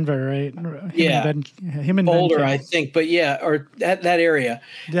Denver, right? Him and Boulder, I think. But or that area.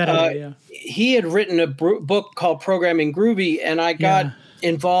 That area, He had written a book called Programming Groovy, and I got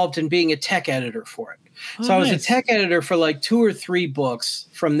involved in being a tech editor for it. Oh, So I was a nice. tech editor for like 2 or 3 books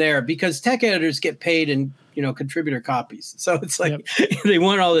from there, because tech editors get paid in, contributor copies. So it's like they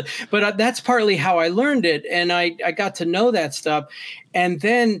want all the, but that's partly how I learned it. And I got to know that stuff. And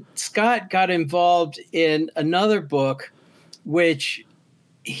then Scott got involved in another book, which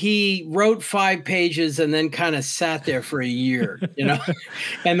he wrote 5 pages and then kind of sat there for a year,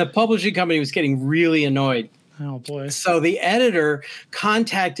 and the publishing company was getting really annoyed. Oh, boy. So the editor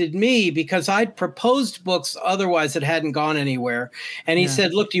contacted me because I'd proposed books otherwise that hadn't gone anywhere. And he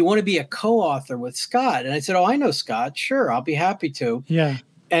said, look, do you want to be a co-author with Scott? And I said, oh, I know Scott. Sure, I'll be happy to. Yeah.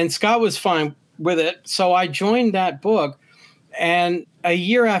 And Scott was fine with it. So I joined that book. And a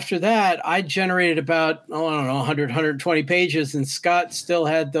year after that, I generated about, 100, 120 pages. And Scott still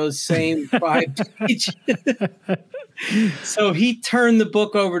had those same 5 pages. So he turned the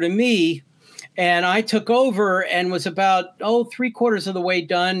book over to me. And I took over and was about, 3/4 of the way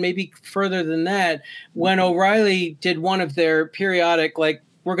done, maybe further than that, when O'Reilly did one of their periodic, like,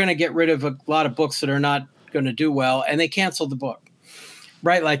 we're going to get rid of a lot of books that are not going to do well. And they canceled the book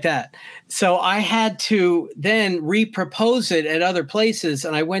right like that. So I had to then repropose it at other places.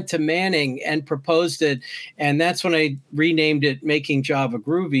 And I went to Manning and proposed it. And that's when I renamed it Making Java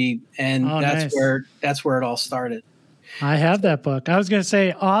Groovy. And that's where it all started. I have that book. I was going to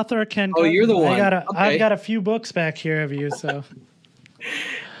say author Ken Kousen. Oh, you're the one. I've got a few books back here of you. So,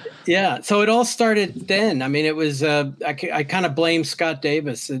 yeah. So it all started then. I mean, it was. I kind of blame Scott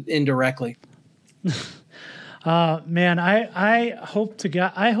Davis indirectly. Man, I hope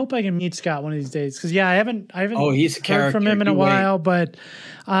I can meet Scott one of these days, because I haven't he's a heard from him in a while, but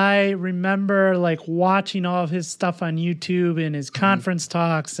I remember like watching all of his stuff on YouTube and his conference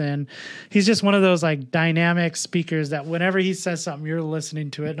talks, and he's just one of those like dynamic speakers that whenever he says something, you're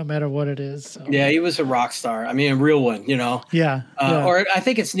listening to it no matter what it is. So. Yeah, he was a rock star. I mean, a real one, Yeah. Or I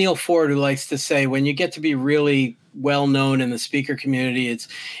think it's Neil Ford who likes to say, when you get to be really well known in the speaker community,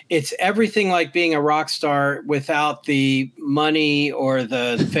 it's everything like being a rock star without the money or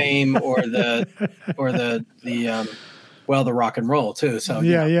the fame or the rock and roll too. So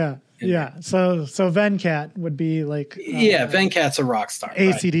yeah. So Venkat would be like Venkat's a rock star.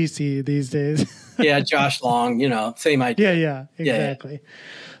 AC/DC right? These days. Yeah, Josh Long, same idea. Yeah, exactly. Yeah.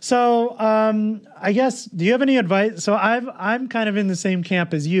 So I guess, do you have any advice? So I'm kind of in the same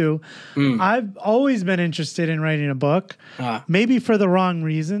camp as you. I've always been interested in writing a book, maybe for the wrong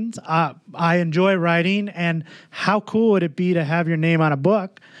reasons. I enjoy writing, and how cool would it be to have your name on a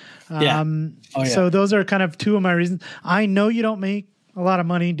book? So those are kind of 2 of my reasons. I know you don't make a lot of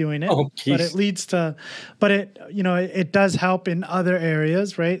money doing it, but it does help in other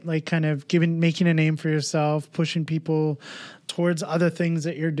areas, right? Like kind of making a name for yourself, pushing people towards other things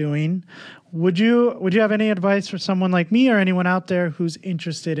that you're doing. Would you have any advice for someone like me or anyone out there who's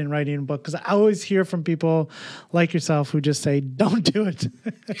interested in writing a book? Because I always hear from people like yourself who just say, don't do it.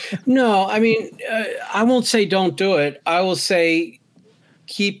 No, I mean, I won't say don't do it. I will say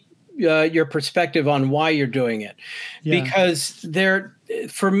keep your perspective on why you're doing it. Because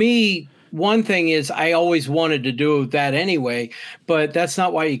for me, one thing is I always wanted to do that anyway, but that's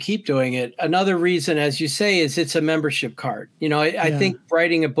not why you keep doing it. Another reason, as you say, is it's a membership card. I think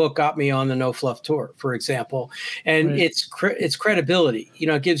writing a book got me on the No Fluff Tour, for example, and it's credibility.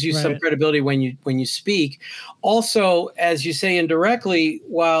 It gives you some credibility when you speak. Also, as you say indirectly,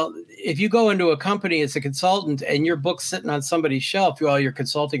 while if you go into a company as a consultant and your book's sitting on somebody's shelf, your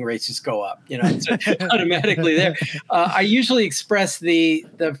consulting rates just go up. It's automatically there. I usually express the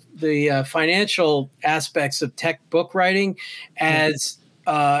financial aspects of tech book writing as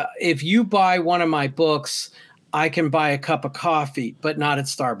if you buy one of my books, I can buy a cup of coffee, but not at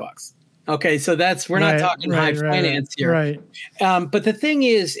Starbucks. Okay, so we're not talking high finance here. Right. But the thing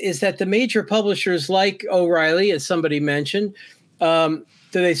is that the major publishers like O'Reilly, as somebody mentioned,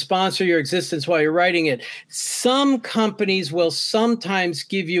 do they sponsor your existence while you're writing it? Some companies will sometimes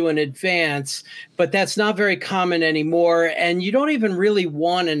give you an advance, but that's not very common anymore. And you don't even really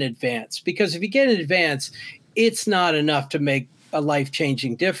want an advance, because if you get an advance, it's not enough to make a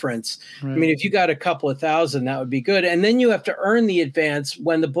life-changing difference. Right. I mean, if you got a couple of thousand, that would be good. And then you have to earn the advance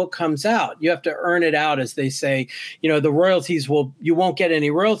when the book comes out. You have to earn it out, as they say. The royalties you won't get any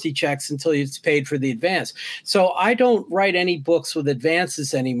royalty checks until it's paid for the advance. So I don't write any books with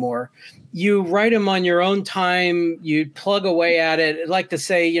advances anymore. You write them on your own time. You plug away at it. I'd like to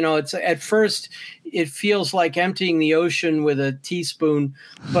say, it's at first it feels like emptying the ocean with a teaspoon.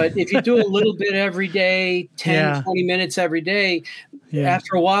 But if you do a little bit every day, 10, 20 minutes every day,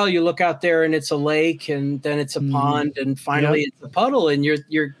 after a while you look out there and it's a lake, and then it's a pond, and finally it's a puddle, and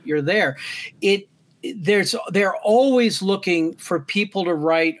you're there. They're always looking for people to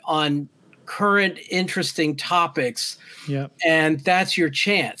write on current interesting topics. Yep. And that's your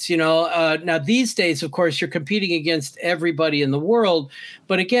chance. Now these days, of course, you're competing against everybody in the world.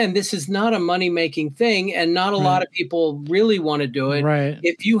 But again, this is not a money-making thing, and not a lot of people really want to do it. Right.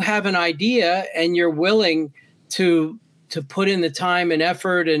 If you have an idea and you're willing to put in the time and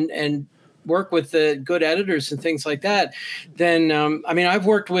effort and work with the good editors and things like that, then I've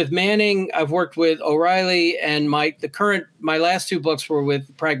worked with Manning, I've worked with O'Reilly, and my last 2 books were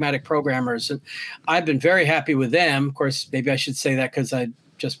with Pragmatic Programmers, and I've been very happy with them. Of course, maybe I should say that because I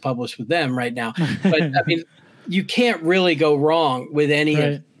just published with them right now. But you can't really go wrong with any of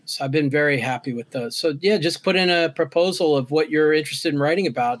them. So I've been very happy with those. So yeah, just put in a proposal of what you're interested in writing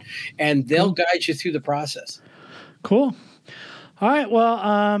about, and they'll guide you through the process. Cool. All right. Well,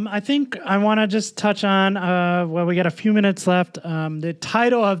 I think I want to just touch on, we got a few minutes left. The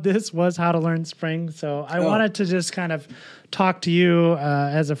title of this was How to Learn Spring. So I wanted to just kind of talk to you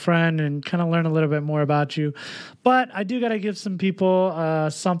as a friend and kind of learn a little bit more about you. But I do got to give some people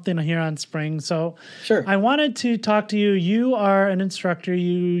something here on Spring. So sure. I wanted to talk to you. You are an instructor.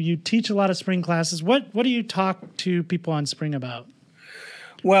 You teach a lot of Spring classes. What do you talk to people on Spring about?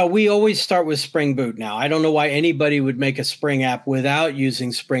 Well, we always start with Spring Boot now. I don't know why anybody would make a Spring app without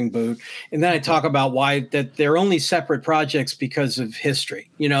using Spring Boot. And then I talk about why that they're only separate projects because of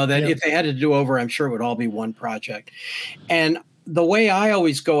history. If they had to do over, I'm sure it would all be one project. And the way I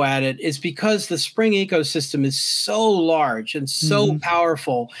always go at it is because the Spring ecosystem is so large and so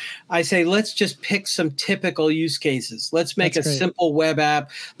powerful. I say, let's just pick some typical use cases. Let's make a simple web app.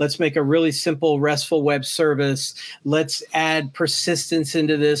 Let's make a really simple RESTful web service. Let's add persistence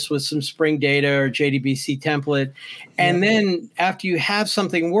into this with some Spring Data or JDBC template. And then after you have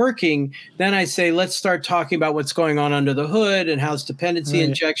something working, then I say, let's start talking about what's going on under the hood and how's dependency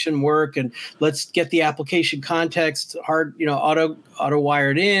injection work. And let's get the application context auto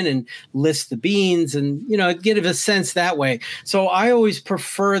wired in and list the beans and, get a sense that way. So I always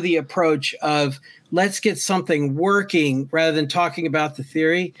prefer the approach of let's get something working rather than talking about the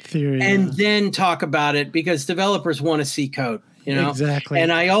theory and then talk about it, because developers want to see code. Exactly.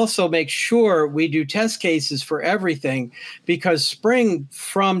 And I also make sure we do test cases for everything, because Spring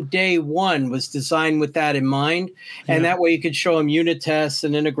from day one was designed with that in mind. And that way you could show them unit tests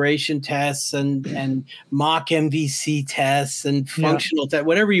and integration tests and mock MVC tests and functional tests,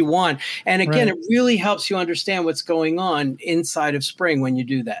 whatever you want. And again, it really helps you understand what's going on inside of Spring when you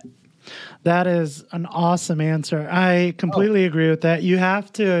do that. That is an awesome answer. I completely agree with that. You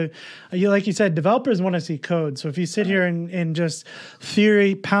have to, like you said, developers want to see code. So if you sit here and just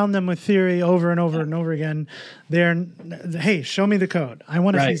pound them with theory over and over and over again, hey, show me the code. I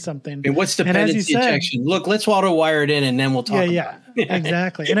want to see something. And what's dependency injection? Look, let's auto wire it in and then we'll talk about it.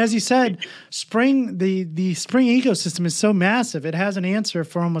 Exactly. And as you said, Spring, the Spring ecosystem is so massive. It has an answer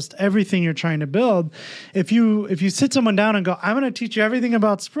for almost everything you're trying to build. If you sit someone down and go, I'm going to teach you everything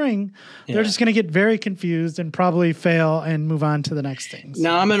about Spring, they're just going to get very confused and probably fail and move on to the next things.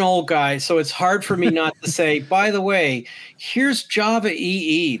 Now, I'm an old guy, so it's hard for me not to say, by the way, here's Java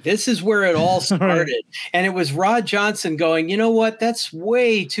EE. This is where it all started. And it was Rod Johnson going, you know what? That's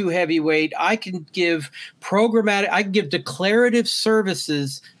way too heavyweight. I can give declarative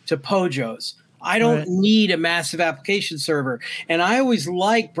services to POJOs. I don't need a massive application server. And I always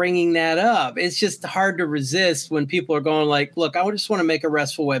like bringing that up. It's just hard to resist when people are going like, look, I just want to make a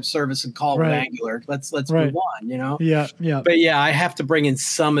RESTful web service and call it Angular. Let's move on, Yeah. But I have to bring in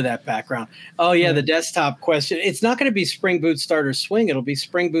some of that background. Oh, yeah, the desktop question. It's not going to be Spring Boot Starter Swing. It'll be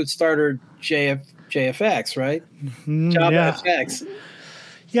Spring Boot Starter JFX, right? Java FX.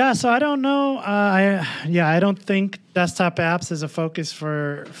 Yeah, so I don't know. I don't think desktop apps is a focus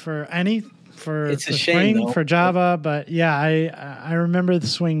for any. For Spring, for Java, but I remember the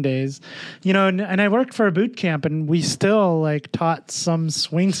Swing days, and I worked for a boot camp, and we still taught some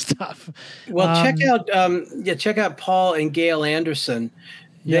Swing stuff. Well, check out Paul and Gail Anderson.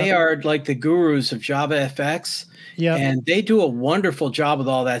 They are like the gurus of Java FX. And they do a wonderful job with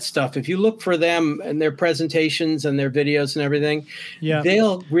all that stuff. If you look for them and their presentations and their videos and everything,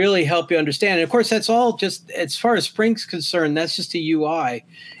 they'll really help you understand. And of course, that's all just, as far as Spring's concerned, that's just a UI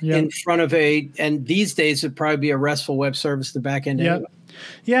in front of and these days it'd probably be a RESTful web service in the back end anyway.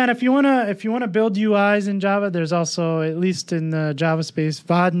 Yeah, and if you wanna build UIs in Java, there's also, at least in the Java space,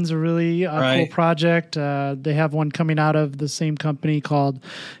 Vaadin's a really cool project. They have one coming out of the same company called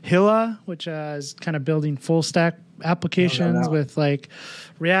Hilla, which is kind of building full stack applications with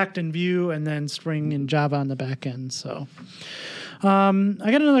React and Vue, and then Spring and Java on the back end. So,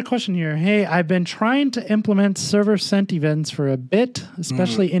 I got another question here. Hey, I've been trying to implement server sent events for a bit,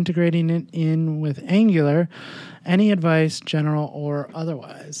 especially integrating it in with Angular. Any advice, general or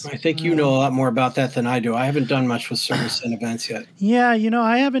otherwise? I think you know a lot more about that than I do. I haven't done much with server sent events yet. Yeah,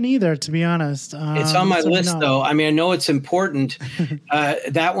 I haven't either, to be honest. It's on my list, though. I mean, I know it's important.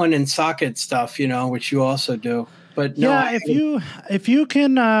 That one and socket stuff, which you also do. But no, yeah, if you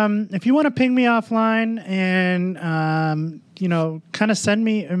want to ping me offline and kind of send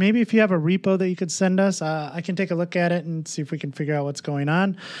me, or maybe if you have a repo that you could send us, I can take a look at it and see if we can figure out what's going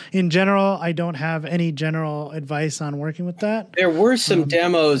on. In general, I don't have any general advice on working with that. There were some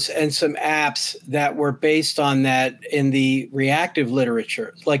demos and some apps that were based on that in the reactive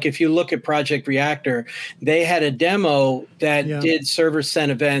literature. Like if you look at Project Reactor, they had a demo that did server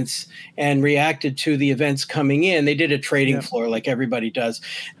sent events and reacted to the events coming in. They did a trading floor like everybody does.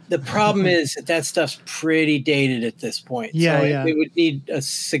 The problem is that stuff's pretty dated at this point. So it would need a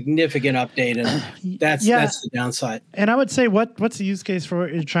significant update, and that's the downside. And I would say, what's the use case for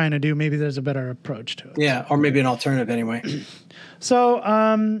what you're trying to do? Maybe there's a better approach to it. Yeah, or maybe an alternative anyway. So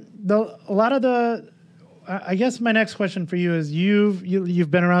I guess my next question for you is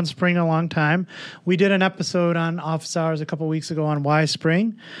you've been around Spring a long time. We did an episode on Office Hours a couple of weeks ago on why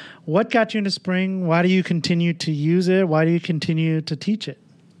Spring. What got you into Spring? Why do you continue to use it? Why do you continue to teach it?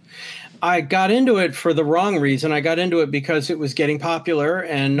 I got into it for the wrong reason. I got into it because it was getting popular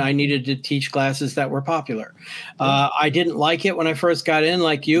and I needed to teach classes that were popular. I didn't like it when I first got in,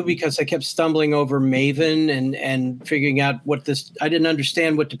 like you, because I kept stumbling over Maven and figuring out I didn't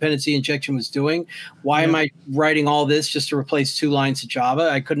understand what dependency injection was doing. Why am I writing all this just to replace 2 lines of Java?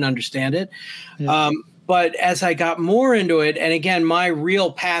 I couldn't understand it. But as I got more into it, and again, my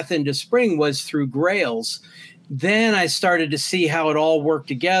real path into Spring was through Grails, then I started to see how it all worked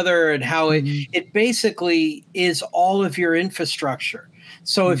together and how it basically is all of your infrastructure.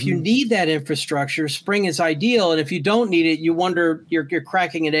 So if you need that infrastructure, Spring is ideal. And if you don't need it, you wonder, you're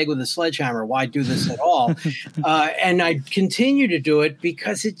cracking an egg with a sledgehammer. Why do this at all? And I continue to do it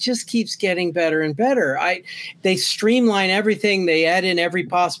because it just keeps getting better and better. They streamline everything. They add in every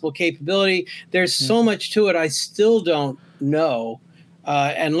possible capability. There's so much to it I still don't know.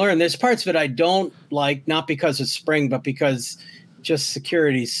 And learn. There's parts of it I don't like, not because it's Spring, but because just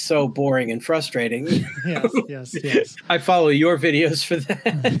security is so boring and frustrating. Yes. I follow your videos for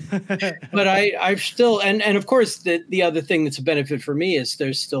that. But I've still, and of course, the other thing that's a benefit for me is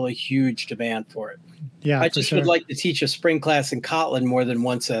there's still a huge demand for it. Yeah, I just would like to teach a Spring class in Kotlin more than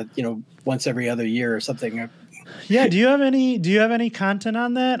once every other year or something. Yeah. Do you have any content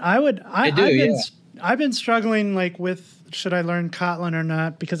on that? I've been struggling with, should I learn Kotlin or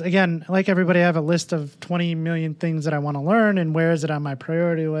not? Because again, like everybody, I have a list of 20 million things that I want to learn, and where is it on my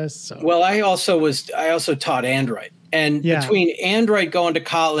priority list? So. Well, I also taught Android, and between Android going to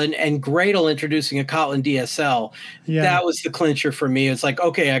Kotlin and Gradle introducing a Kotlin DSL, that was the clincher for me. It's like,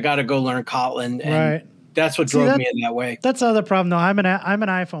 okay, I got to go learn Kotlin, and that's what drove me in that way. That's the other problem, though. I'm an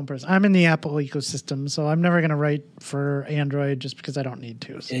iPhone person. I'm in the Apple ecosystem, so I'm never going to write for Android just because I don't need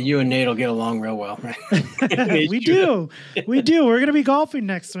to. So. Yeah, you and Nate will get along real well, right? We do. We're going to be golfing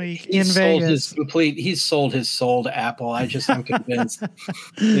next week in Vegas. He's sold his soul to Apple. I'm convinced.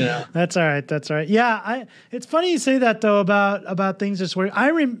 That's all right. Yeah, it's funny you say that though about things just working.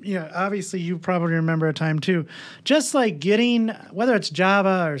 Obviously you probably remember a time too, just like getting, whether it's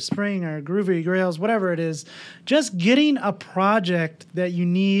Java or Spring or Groovy, Grails, whatever it is, just getting a project that you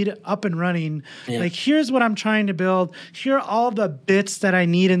need up and running. Like, here's what I'm trying to build. Here are all the bits that I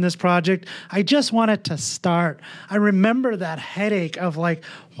need in this project. I just want it to start. I remember that headache of like,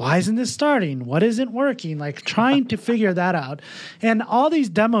 why isn't this starting? What isn't working? Like trying to figure that out. And all these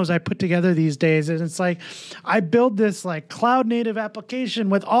demos I put together these days, and it's like, I build this like cloud native application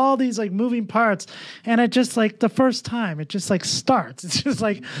with all these like moving parts. And it just like the first time it just like starts. It's just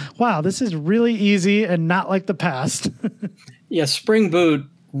like, wow, this is really easy and not like the past. Yeah. Spring Boot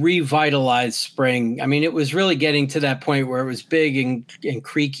revitalized Spring. I mean, it was really getting to that point where it was big and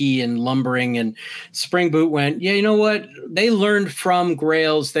creaky and lumbering, and Spring Boot went, you know what? They learned from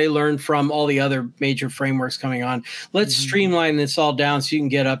Grails. They learned from all the other major frameworks coming on. Let's streamline this all down so you can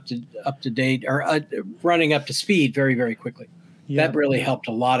get up to date or running up to speed very, very quickly. That really helped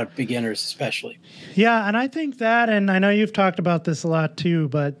a lot of beginners, especially. Yeah, and I think that, and I know you've talked about this a lot too,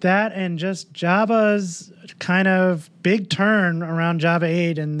 but that and just Java's kind of big turn around Java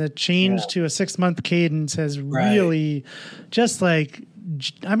 8 and the change to a 6-month cadence has really just like,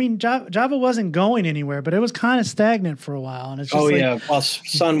 I mean, Java wasn't going anywhere, but it was kind of stagnant for a while. And it's just while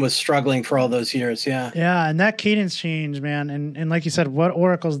Sun was struggling for all those years, Yeah, and that cadence change, man, and like you said, what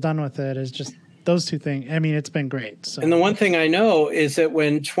Oracle's done with it is just those two things. I mean, it's been great. So. And the one thing I know is that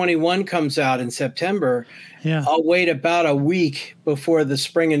when 21 comes out in September, I'll wait about a week before the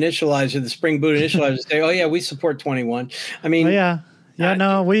spring initializer, the spring boot initializer, say, "Oh yeah, we support 21." I mean, we've already.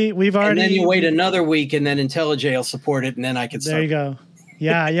 And then you wait another week, and then IntelliJ will support it, and then I can start. There you go.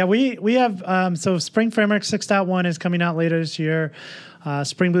 Yeah. We have so Spring Framework 6.1 is coming out later this year.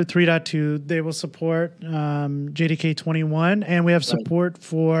 Spring Boot 3.2, they will support JDK 21, and we have support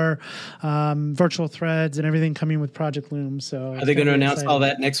for virtual threads and everything coming with Project Loom. So are they going to announce all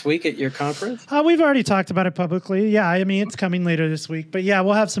that next week at your conference? We've already talked about it publicly. Yeah, I mean, it's coming later this week. But yeah,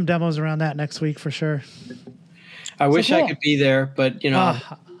 we'll have some demos around that next week for sure. I wish I could be there, but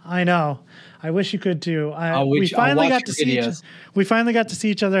I know. I wish you could too. We finally got to see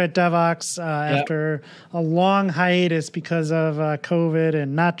each other at DevOps after a long hiatus because of COVID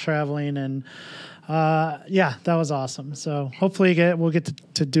and not traveling, and that was awesome. So hopefully we'll get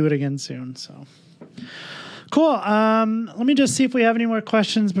to do it again soon. So cool. Let me just see if we have any more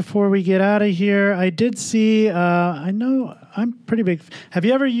questions before we get out of here. I did see. I know I'm pretty big. Have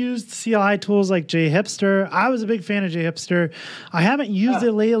you ever used CLI tools like JHipster? I was a big fan of JHipster. I haven't used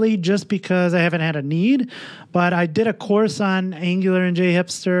it lately just because I haven't had a need, but I did a course on Angular and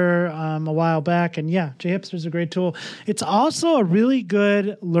JHipster a while back, and JHipster is a great tool. It's also a really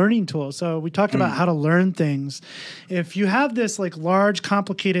good learning tool. So we talked about how to learn things. If you have this like large,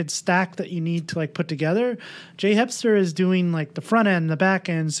 complicated stack that you need to like put together, JHipster is doing like the front end, the back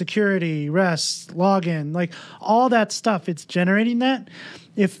end, security, REST, login, like all that stuff. It's generating that.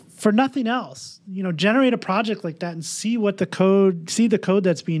 If for nothing else, generate a project like that and see the code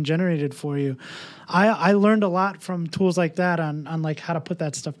that's being generated for you. I learned a lot from tools like that on like how to put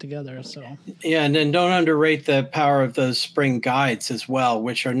that stuff together. So and then don't underrate the power of those Spring guides as well,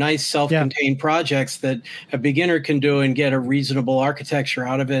 which are nice self-contained projects that a beginner can do and get a reasonable architecture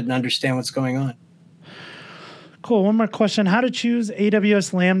out of it and understand what's going on. Cool. One more question. How to choose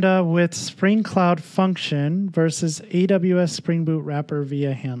AWS Lambda with Spring Cloud Function versus AWS Spring Boot Wrapper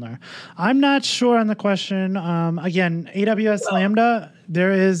via Handler? I'm not sure on the question. Again, AWS Lambda,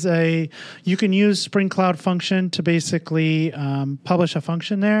 you can use Spring Cloud Function to basically publish a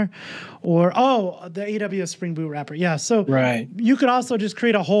function there. Or, the AWS Spring Boot Wrapper. Yeah, so you could also just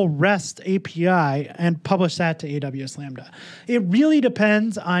create a whole REST API and publish that to AWS Lambda. It really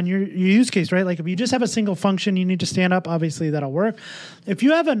depends on your use case, right? Like if you just have a single function you need to stand up, obviously that'll work. If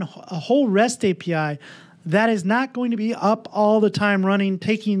you have a whole REST API, that is not going to be up all the time running,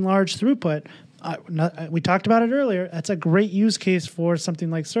 taking large throughput. We talked about it earlier. That's a great use case for something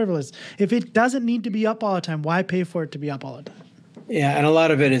like serverless. If it doesn't need to be up all the time, why pay for it to be up all the time? Yeah, and a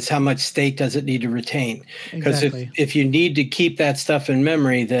lot of it is how much state does it need to retain? Because if you need to keep that stuff in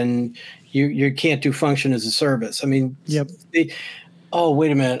memory, then you can't do function as a service. I mean, wait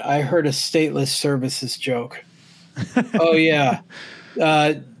a minute. I heard a stateless services joke.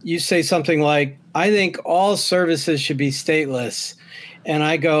 You say something like, I think all services should be stateless. And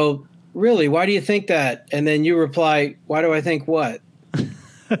I go, really? Why do you think that? And then you reply, why do I think what?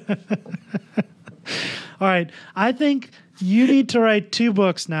 All right. I think you need to write 2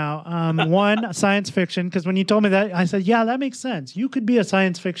 books now. One, science fiction, because when you told me that, I said, yeah, that makes sense. You could be a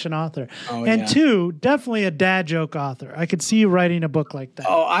science fiction author. And 2, definitely a dad joke author. I could see you writing a book like that.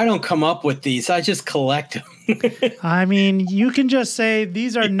 I don't come up with these. I just collect them. I mean, you can just say,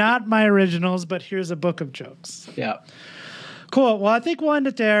 these are not my originals, but here's a book of jokes. Yeah. Cool. Well, I think we'll end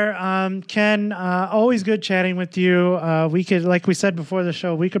it there. Ken, always good chatting with you. We could, like we said before the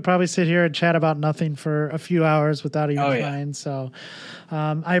show, we could probably sit here and chat about nothing for a few hours without even trying. So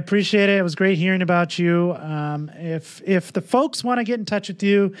I appreciate it. It was great hearing about you. If the folks want to get in touch with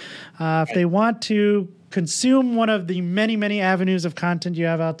you, if they want to consume one of the many, many avenues of content you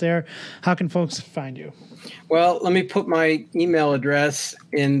have out there, how can folks find you? Well, let me put my email address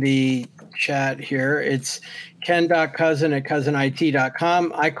in the chat here. It's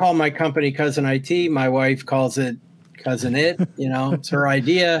ken.kousen@cousenit.com. I call my company Cousin IT. My wife calls it Cousin It. It's her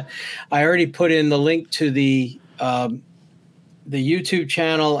idea. I already put in the link to the YouTube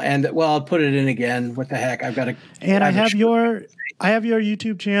channel, and I'll put it in again. What the heck? I've got to. And I have your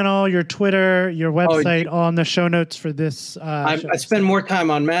YouTube channel, your Twitter, your website on the show notes for this. I spend more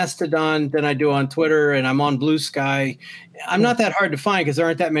time on Mastodon than I do on Twitter, and I'm on Blue Sky. I'm not that hard to find because there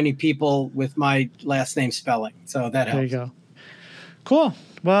aren't that many people with my last name spelling. So that helps. There you go. Cool.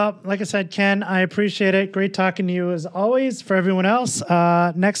 Well, like I said, Ken, I appreciate it. Great talking to you as always. For everyone else,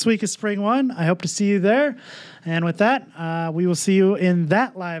 next week is Spring 1. I hope to see you there. And with that, we will see you in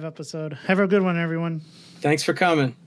that live episode. Have a good one, everyone. Thanks for coming.